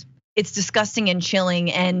it's disgusting and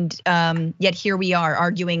chilling, and yet here we are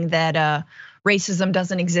arguing that racism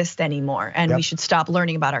doesn't exist anymore, and we should stop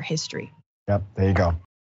learning about our history. Yep, there you go.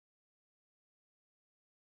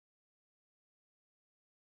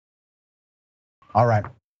 All right,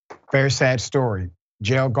 very sad story.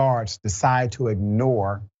 Jail guards decide to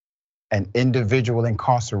ignore an individual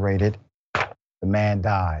incarcerated. The man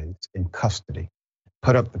dies in custody.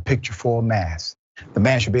 Put up the picture for a mass. The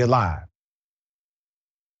man should be alive.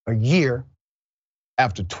 A year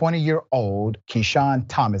after 20-year-old Keyshawn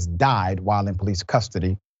Thomas died while in police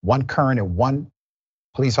custody, one current and one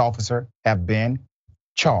police officer have been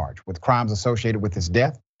charged with crimes associated with his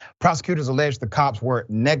death. Prosecutors allege the cops were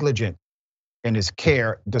negligent in his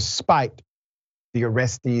care despite the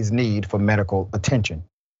arrestee's need for medical attention.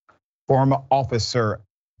 Former Officer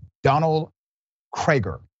Donald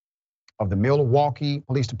Krager of the Milwaukee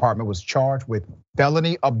Police Department was charged with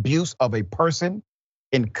felony abuse of a person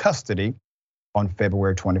in custody on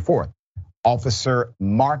February 24th. Officer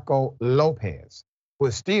Marco Lopez, who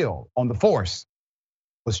is still on the force,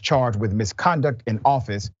 was charged with misconduct in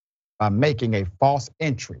office by making a false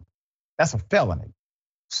entry. That's a felony,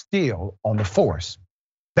 still on the force.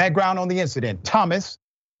 Background on the incident: Thomas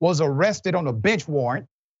was arrested on a bench warrant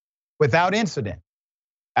without incident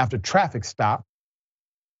after traffic stop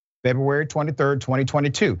February 23rd,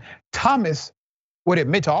 2022. Thomas would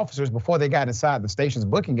admit to officers before they got inside the station's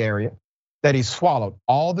booking area that he swallowed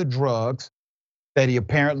all the drugs that he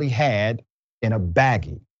apparently had in a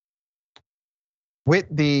baggie, with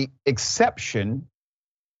the exception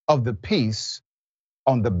of the piece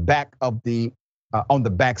on the back of the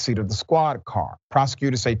back seat of the squad car.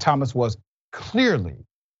 Prosecutors say Thomas was clearly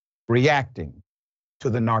reacting to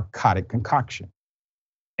the narcotic concoction,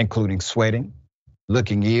 including sweating,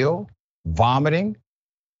 looking ill, vomiting,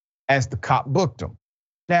 as the cop booked him.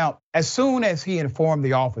 Now, as soon as he informed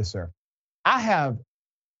the officer, I have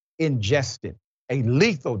ingested a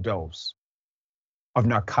lethal dose of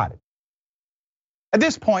narcotic. At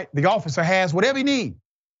this point, the officer has whatever he needs.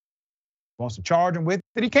 Wants to charge him with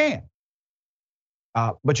it, he can.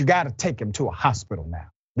 But you gotta take him to a hospital now.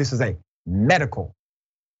 This is a medical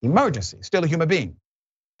emergency, still a human being.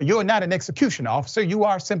 You're not an execution officer, you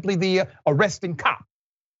are simply the arresting cop.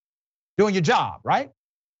 Doing your job, right?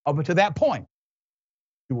 Up until that point.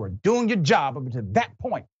 You were doing your job up until that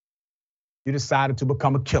point. You decided to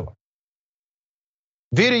become a killer.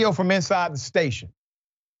 Video from inside the station.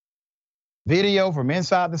 Video from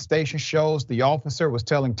inside the station shows the officer was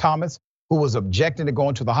telling Thomas, who was objecting to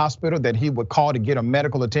going to the hospital, that he would call to get a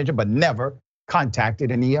medical attention, but never contacted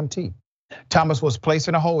an EMT. Thomas was placed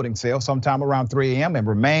in a holding cell sometime around 3 a.m. and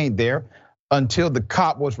remained there until the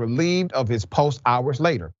cop was relieved of his post hours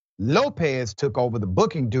later. Lopez took over the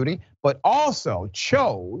booking duty, but also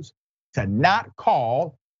chose to not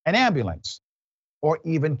call an ambulance or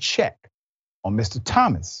even check on Mr.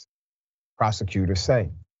 Thomas, prosecutors say.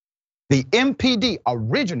 The MPD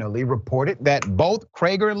originally reported that both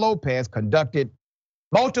Krager and Lopez conducted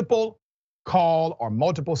multiple call or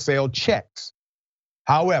multiple cell checks.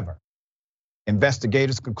 However,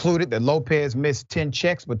 investigators concluded that Lopez missed 10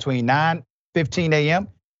 checks between 9:15 a.m.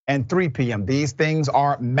 and 3 p.m. These things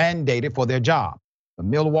are mandated for their job. The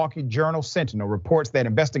Milwaukee Journal Sentinel reports that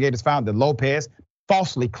investigators found that Lopez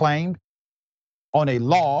falsely claimed on a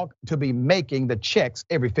log to be making the checks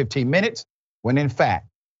every 15 minutes, when in fact,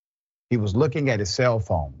 he was looking at his cell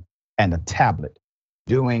phone and a tablet,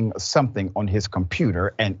 doing something on his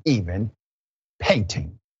computer and even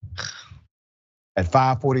painting. At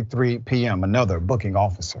 5:43 p.m., another booking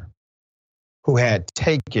officer who had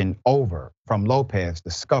taken over from Lopez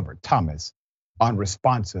discovered Thomas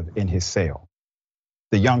unresponsive in his cell.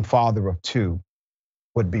 The young father of two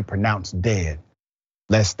would be pronounced dead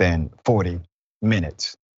less than 40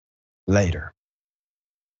 minutes later.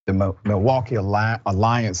 The Milwaukee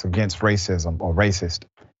Alliance Against Racism, or Racist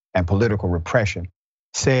and Political Repression,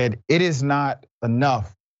 said it is not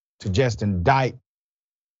enough to just indict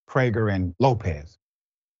Krager and Lopez.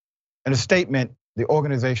 In a statement, the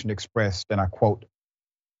organization expressed, and I quote,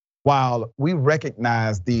 "While we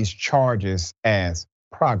recognize these charges as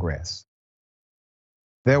progress,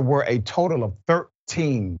 there were a total of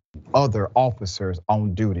 13 other officers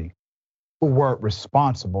on duty who were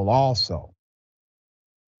responsible also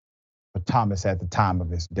for Thomas at the time of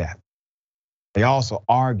his death." They also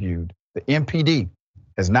argued the MPD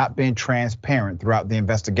has not been transparent throughout the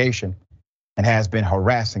investigation and has been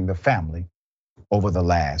harassing the family over the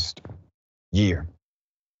last year.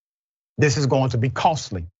 This is going to be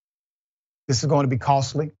costly. This is going to be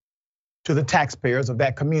costly to the taxpayers of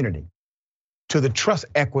that community, to the trust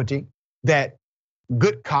equity that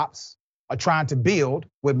good cops are trying to build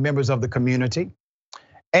with members of the community.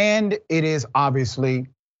 And it is obviously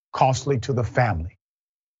costly to the family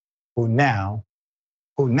who now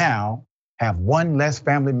have one less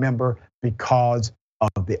family member because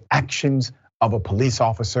of the actions of a police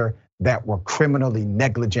officer that were criminally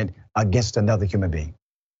negligent against another human being.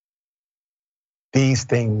 These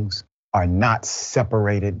things are not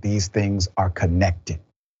separated, these things are connected.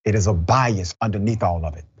 It is a bias underneath all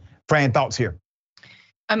of it. Fran, thoughts here?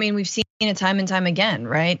 I mean, we've seen it time and time again,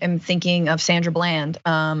 right? I'm thinking of Sandra Bland.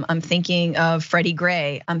 I'm thinking of Freddie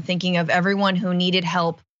Gray. I'm thinking of everyone who needed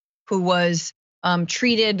help, who was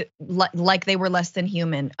treated like they were less than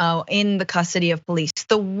human in the custody of police.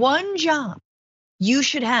 The one job you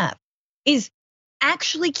should have is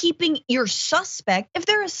actually keeping your suspect, if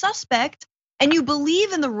they're a suspect and you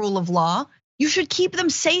believe in the rule of law, you should keep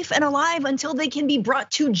them safe and alive until they can be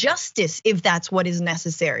brought to justice if that's what is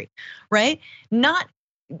necessary, right? Not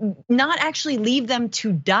actually leave them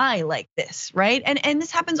to die like this, right? And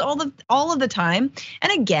this happens all of the time.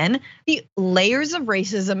 And again, the layers of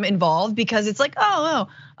racism involved, because it's like, a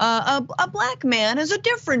black man has a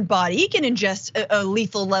different body. He can ingest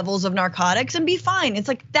lethal levels of narcotics and be fine. It's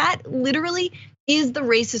like that literally is the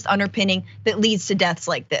racist underpinning that leads to deaths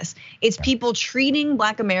like this. It's people treating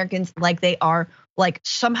Black Americans like they are like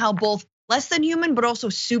somehow both less than human, but also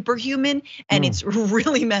superhuman. And it's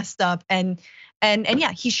really messed up. And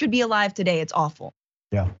yeah, he should be alive today. It's awful.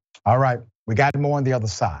 Yeah. All right. We got more on the other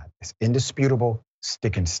side. It's indisputable.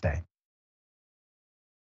 Stick and stay.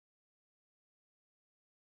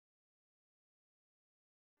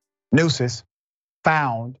 Nooses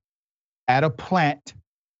found at a plant,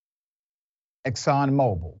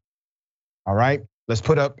 ExxonMobil. All right. Let's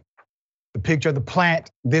put up the picture of the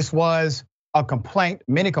plant. This was a complaint,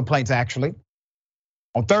 many complaints actually.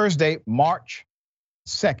 On Thursday, March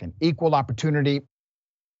 2nd, Equal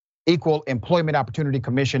Employment Opportunity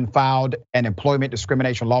Commission filed an employment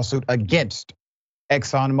discrimination lawsuit against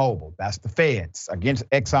ExxonMobil. That's the feds against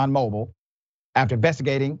ExxonMobil after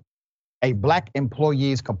investigating a Black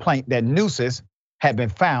employee's complaint that nooses had been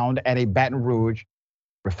found at a Baton Rouge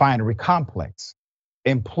refinery complex.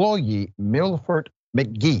 Employee Milford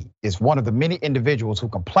McGee is one of the many individuals who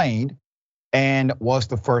complained and was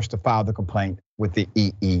the first to file the complaint with the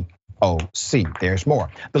EEOC. There's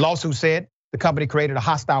more. The lawsuit said the company created a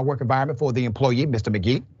hostile work environment for the employee, Mr.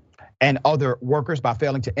 McGee, and other workers by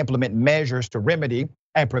failing to implement measures to remedy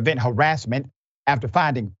and prevent harassment after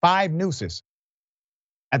finding 5 nooses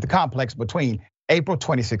at the complex between April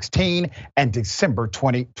 2016 and December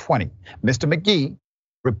 2020. Mr. McGee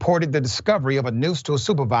reported the discovery of a noose to a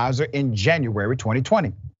supervisor in January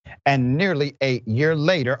 2020. And nearly a year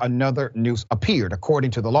later, another noose appeared,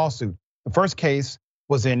 according to the lawsuit. The first case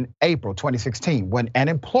was in April 2016 when an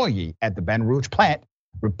employee at the Baton Rouge plant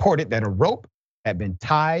reported that a rope had been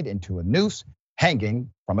tied into a noose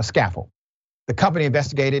hanging from a scaffold. The company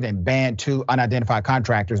investigated and banned 2 unidentified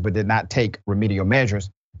contractors, but did not take remedial measures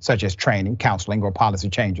such as training, counseling, or policy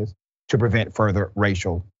changes to prevent further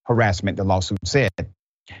racial harassment, the lawsuit said.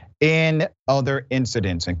 In other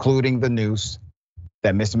incidents, including the noose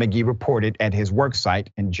that Mr. McGee reported at his work site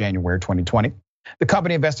in January 2020, the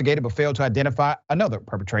company investigated but failed to identify another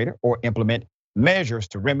perpetrator or implement measures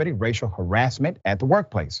to remedy racial harassment at the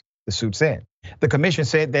workplace, the suit said. The commission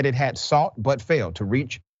said that it had sought but failed to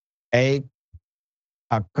reach a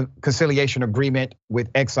conciliation agreement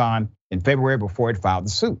with Exxon in February before it filed the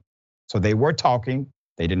suit. So they were talking,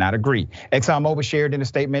 they did not agree. ExxonMobil shared in a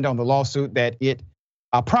statement on the lawsuit that it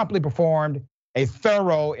promptly performed a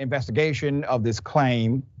thorough investigation of this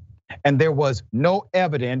claim, and there was no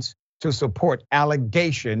evidence to support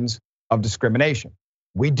allegations of discrimination.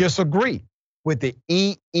 We disagree with the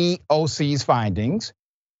EEOC's findings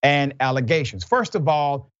and allegations. First of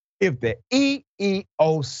all, if the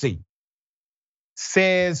EEOC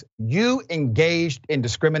says you engaged in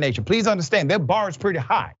discrimination, please understand their bar is pretty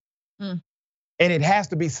high. And it has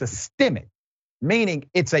to be systemic, meaning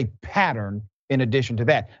it's a pattern in addition to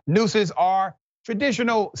that. Nooses are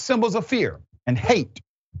traditional symbols of fear and hate,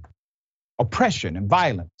 oppression and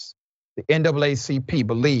violence. The NAACP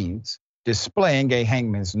believes displaying a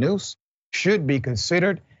hangman's noose should be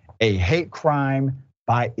considered a hate crime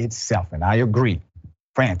by itself, and I agree.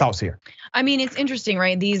 Fran, thoughts here? I mean, it's interesting,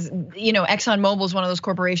 right? These, ExxonMobil is one of those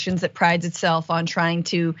corporations that prides itself on trying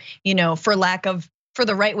to, for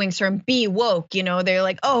the right wing term, be woke. They're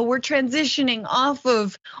like, oh, we're transitioning off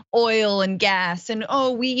of oil and gas, and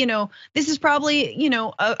this is probably,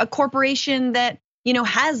 a corporation that,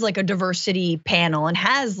 has like a diversity panel and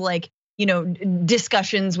has like,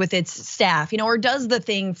 discussions with its staff, or does the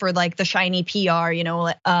thing for like the shiny PR,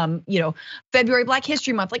 February Black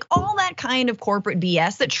History Month, like all that kind of corporate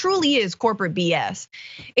BS that truly is corporate BS.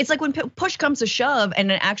 It's like when push comes to shove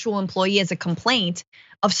and an actual employee has a complaint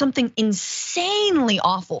of something insanely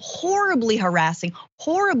awful, horribly harassing,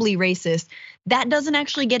 horribly racist, that doesn't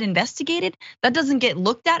actually get investigated, that doesn't get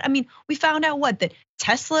looked at. I mean, we found out that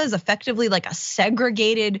Tesla is effectively like a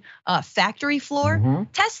segregated factory floor.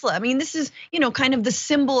 Tesla, I mean, this is, kind of the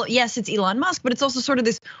symbol. Yes, it's Elon Musk, but it's also sort of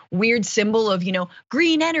this weird symbol of,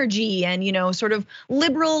 green energy and, sort of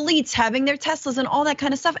liberal elites having their Teslas and all that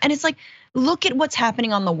kind of stuff. And it's like, look at what's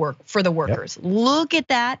happening on the work for the workers. Yep. Look at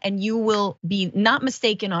that, and you will be not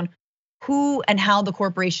mistaken on who and how the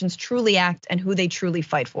corporations truly act and who they truly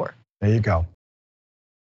fight for. There you go.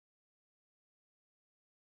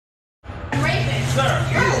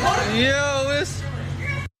 Yo, it's.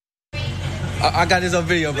 I got this on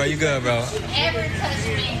video, bro. You good, bro? Ever touch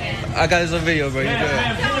me again. I got this on video, bro. You good?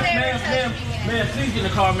 Ma'am, please get in the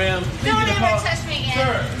car, ma'am. Don't ever touch me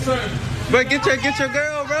again. Sir. Bro, get your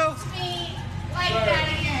girl, bro. Touch me like that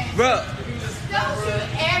again. Bro. Don't you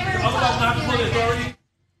ever I'm about to have to touch pull me the like authority.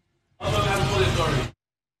 I'm about to have to pull the authority.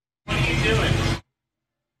 What are you doing?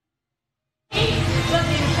 Look,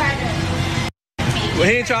 he tried to. Well,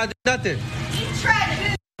 he ain't trying to do nothing. He tried to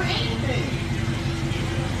do anything.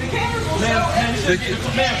 The cameras will Ma'am, show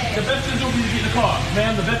everything. ma'am, the best thing to do will be to get in the car.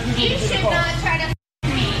 Ma'am, the best thing to do You will be to get in should the car. not try to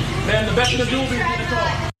me. Ma'am, the best thing to do will be to get in the car.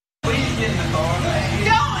 Please get in the car.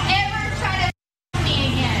 Don't ever try to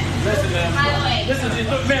me again. Listen, ma'am. My leg. Listen, ma'am.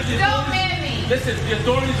 Don't man me. Listen, the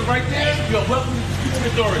authorities are right there. You're welcome to speak to the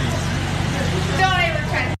authorities. Don't ever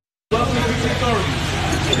try to. Welcome to speak to the authorities.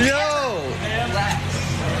 Yo. Ma'am,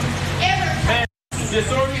 the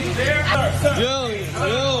authorities are there. Sir. Yo.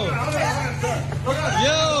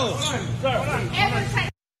 Ever try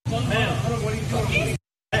to. Ma'am.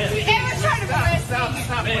 You ever try to molest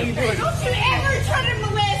me? Don't you ever try to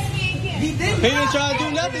molest me again. He didn't try to do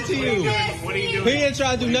nothing to you. What are you doing? He didn't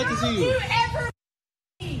try to do nothing to Don't you. you ever.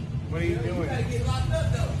 What are you doing?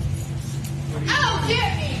 Oh,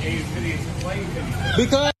 get me.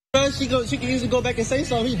 Because bro, she can usually go back and say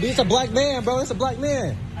something. It's a black man, bro. It's a black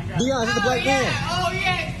man. Be honest, it's a black man. Oh,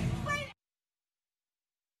 yeah.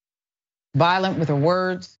 Violent with her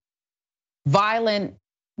words, violent,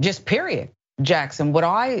 just period. Jackson, what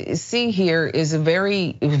I see here is a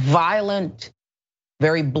very violent,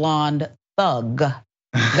 very blonde thug.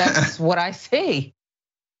 That's what I see.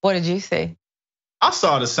 What did you see? I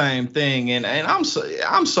saw the same thing, and I'm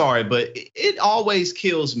sorry, but it always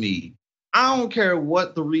kills me. I don't care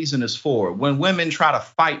what the reason is for. When women try to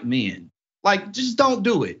fight men, like, just don't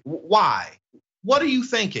do it. Why? What are you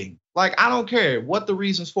thinking? Like, I don't care what the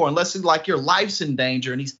reason's for, unless it's like your life's in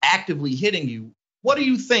danger and he's actively hitting you. What are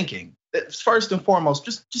you thinking? First and foremost,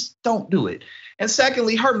 just don't do it. And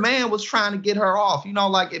secondly, her man was trying to get her off,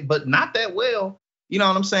 but not that well. You know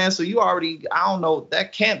what I'm saying? So you already, I don't know,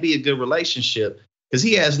 that can't be a good relationship. Because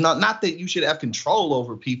he has not that you should have control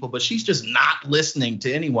over people, but she's just not listening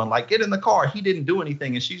to anyone. Like, get in the car. He didn't do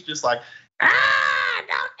anything. And she's just like,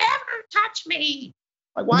 don't ever touch me.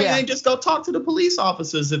 Like, why you ain't just go talk to the police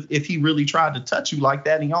officers if he really tried to touch you like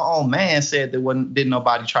that? And your own man said that didn't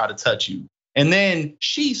nobody try to touch you. And then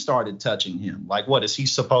she started touching him. Like, what, is he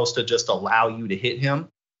supposed to just allow you to hit him?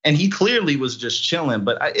 And he clearly was just chilling.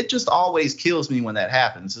 But it just always kills me when that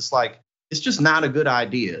happens. It's like, it's just not a good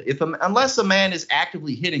idea. Unless a man is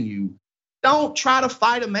actively hitting you, don't try to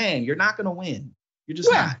fight a man. You're not going to win. You're just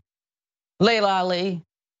not. Layla Ali,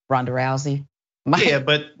 Ronda Rousey.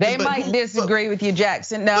 They might disagree with you,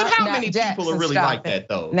 Jackson. No, but how many people are really like that,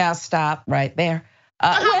 though? Now stop right there.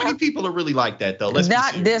 How many people are really like that, though? Let's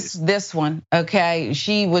not this one. Okay,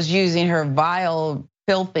 she was using her vile,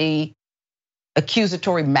 filthy,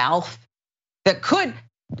 accusatory mouth that could.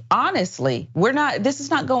 Honestly, this is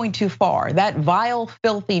not going too far. That vile,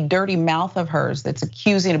 filthy, dirty mouth of hers that's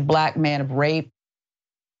accusing a black man of rape,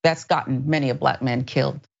 that's gotten many a black man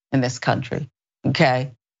killed in this country,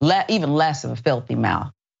 okay? Even less of a filthy mouth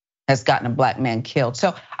has gotten a black man killed.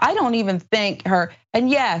 So I don't even think her, and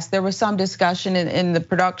yes, there was some discussion in the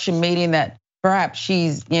production meeting that perhaps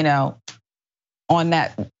she's, on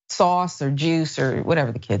that sauce or juice or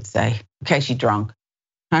whatever the kids say. Okay, she's drunk,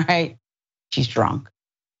 all right? She's drunk.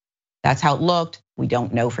 That's how it looked. We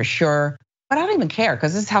don't know for sure, but I don't even care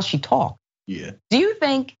because this is how she talked. Yeah. Do you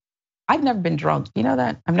think, I've never been drunk. You know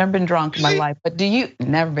that? I've never been drunk in my life, but do you,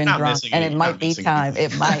 never been drunk? And it might be time.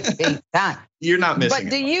 It might be time. You're not missing But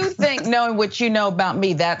do you think, knowing what you know about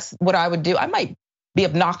me, that's what I would do? I might be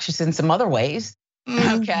obnoxious in some other ways.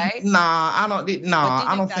 Okay. Nah, I don't think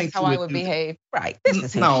that's how I would behave. Right. This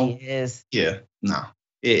is who she is. Yeah, no.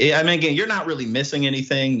 I mean, again, you're not really missing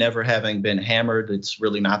anything, never having been hammered. It's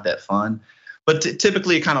really not that fun. But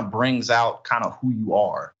typically it kind of brings out kind of who you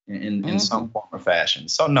are in some form or fashion.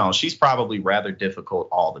 So no, she's probably rather difficult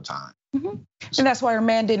all the time. And that's why her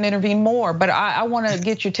man didn't intervene more. But I want to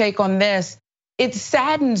get your take on this. It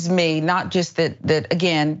saddens me, not just that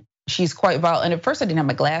again, she's quite violent. And at first I didn't have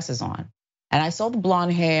my glasses on. And I saw the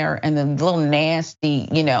blonde hair and the little nasty,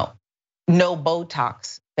 no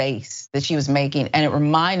Botox face that she was making. And it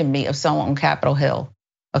reminded me of someone on Capitol Hill.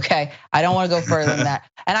 Okay, I don't want to go further than that.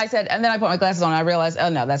 And I said, and then I put my glasses on and I realized, oh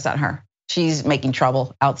no, that's not her. She's making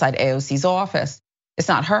trouble outside AOC's office. It's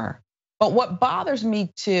not her. But what bothers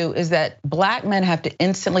me too is that Black men have to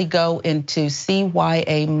instantly go into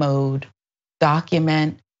CYA mode,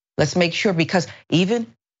 document. Let's make sure, because even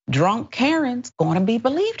drunk Karen's gonna be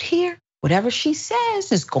believed here. Whatever she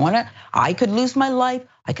says is I could lose my life,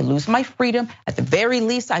 I could lose my freedom. At the very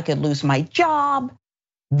least, I could lose my job.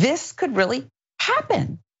 This could really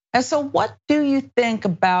happen. And so what do you think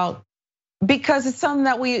about, because it's something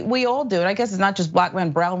that we all do, and I guess it's not just Black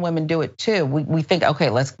men, brown women do it too. We think, okay,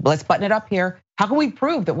 let's button it up here. How can we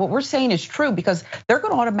prove that what we're saying is true? Because they're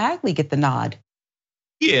gonna automatically get the nod.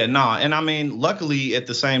 Yeah, no, and I mean, luckily at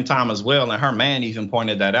the same time as well, and her man even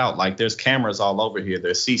pointed that out, like there's cameras all over here,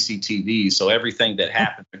 there's CCTV, so everything that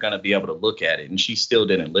happened, they're gonna be able to look at it, and she still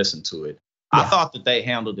didn't listen to it. Yeah. I thought that they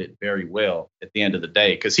handled it very well at the end of the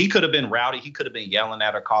day, because he could have been rowdy, he could have been yelling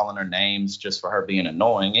at her, calling her names just for her being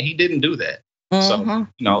annoying, and he didn't do that. So,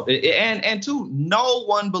 and two, no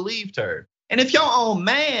one believed her. And if your own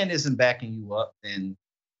man isn't backing you up, then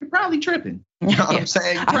you're probably tripping. You know what I'm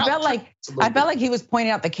saying? I felt like he was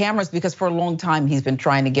pointing out the cameras because for a long time he's been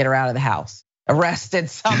trying to get her out of the house,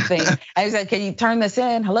 arrested, something. I was like, "Can you turn this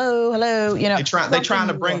in? Hello." You know, they're trying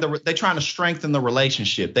to strengthen the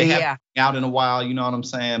relationship. They haven't been out in a while. You know what I'm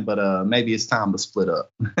saying? But maybe it's time to split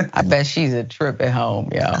up. I bet she's a trip at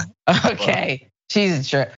home, yo. Okay, she's a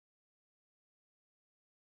trip.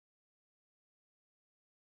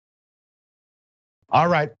 All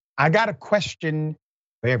right, I got a question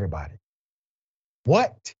for everybody.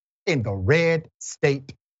 What in the red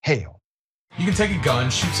state hell? You can take a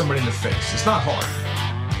gun, shoot somebody in the face. It's not hard.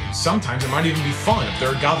 Sometimes it might even be fun if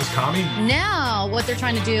they're a godless commie. Now, what they're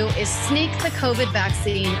trying to do is sneak the COVID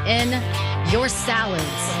vaccine in your salads.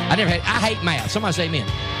 I hate math. Somebody say amen.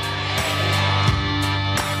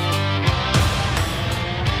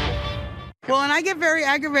 Well, and I get very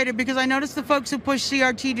aggravated because I notice the folks who push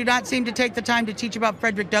CRT do not seem to take the time to teach about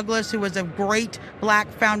Frederick Douglass, who was a great Black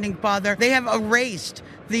founding father. They have erased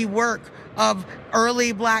the work of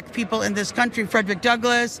early Black people in this country. Frederick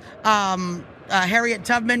Douglass, Harriet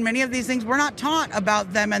Tubman, many of these things, we're not taught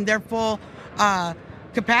about them and their full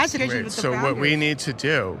capacity. Right. So what we need to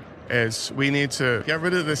do is we need to get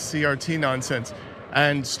rid of this CRT nonsense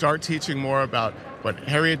and start teaching more about what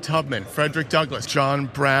Harriet Tubman, Frederick Douglass, John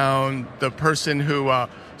Brown, the person who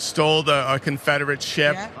stole a Confederate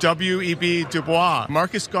ship, W.E.B. Du Bois,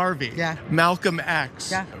 Marcus Garvey, Malcolm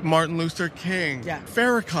X, Martin Luther King,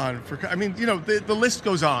 Farrakhan. The list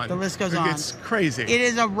goes on. The list goes on. It's crazy. It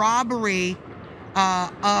is a robbery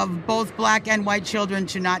of both Black and white children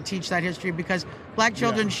to not teach that history, because Black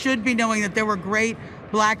children should be knowing that there were great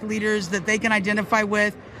Black leaders that they can identify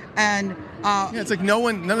with. And it's like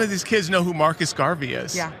none of these kids know who Marcus Garvey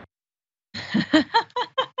is. Yeah.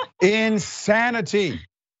 Insanity,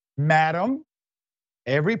 madam.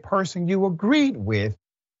 Every person you agreed with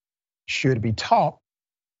should be taught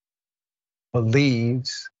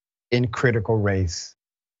believes in critical race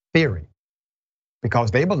theory,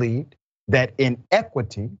 because they believed that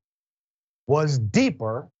inequity was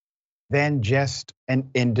deeper than just an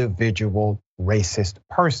individual racist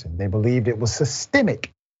person. They believed it was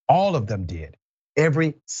systemic. All of them did,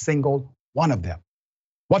 every single one of them.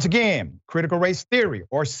 Once again, critical race theory,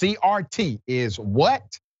 or CRT, is what?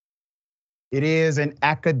 It is an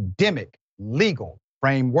academic legal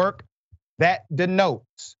framework that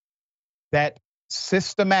denotes that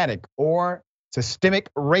systematic or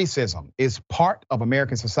systemic racism is part of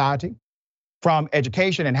American society. From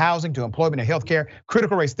education and housing to employment and healthcare,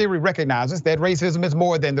 critical race theory recognizes that racism is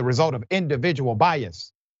more than the result of individual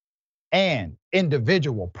bias and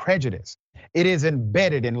individual prejudice. It is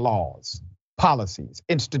embedded in laws, policies,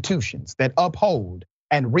 institutions that uphold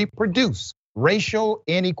and reproduce racial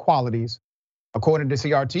inequalities. According to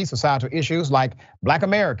CRT, societal issues like Black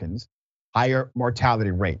Americans, higher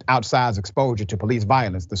mortality rate, outsized exposure to police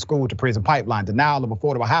violence, the school to prison pipeline, denial of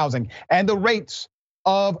affordable housing, and the rates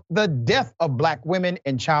of the death of Black women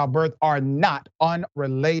in childbirth are not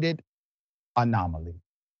unrelated anomalies.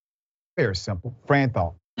 Very simple. Fran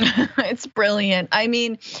thought. It's brilliant. I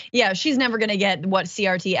mean, yeah, she's never gonna get what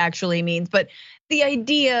CRT actually means, but the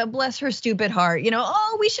idea, bless her stupid heart,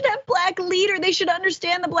 we should have Black leader. They should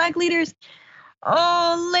understand the Black leaders.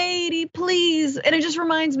 Oh, lady, please. And it just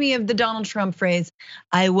reminds me of the Donald Trump phrase,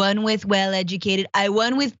 I won with well-educated, I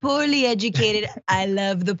won with poorly educated. I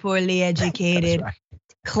love the poorly educated. Right.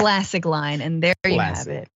 Classic line, and there you have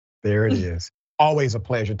it. There it is. Always a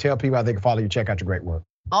pleasure. Tell people how they can follow you, check out your great work.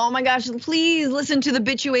 Oh my gosh, please listen to the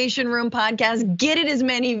Bituation Room podcast. Get it as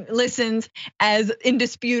many listens as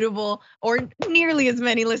Indisputable, or nearly as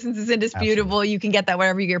many listens as Indisputable. Absolutely. You can get that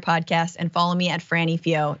wherever you get your podcast, and follow me at Franny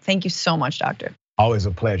Fio. Thank you so much, Doctor. Always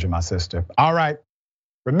a pleasure, my sister. All right.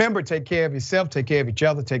 Remember, take care of yourself, take care of each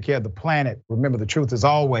other, take care of the planet. Remember, the truth is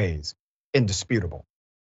always indisputable.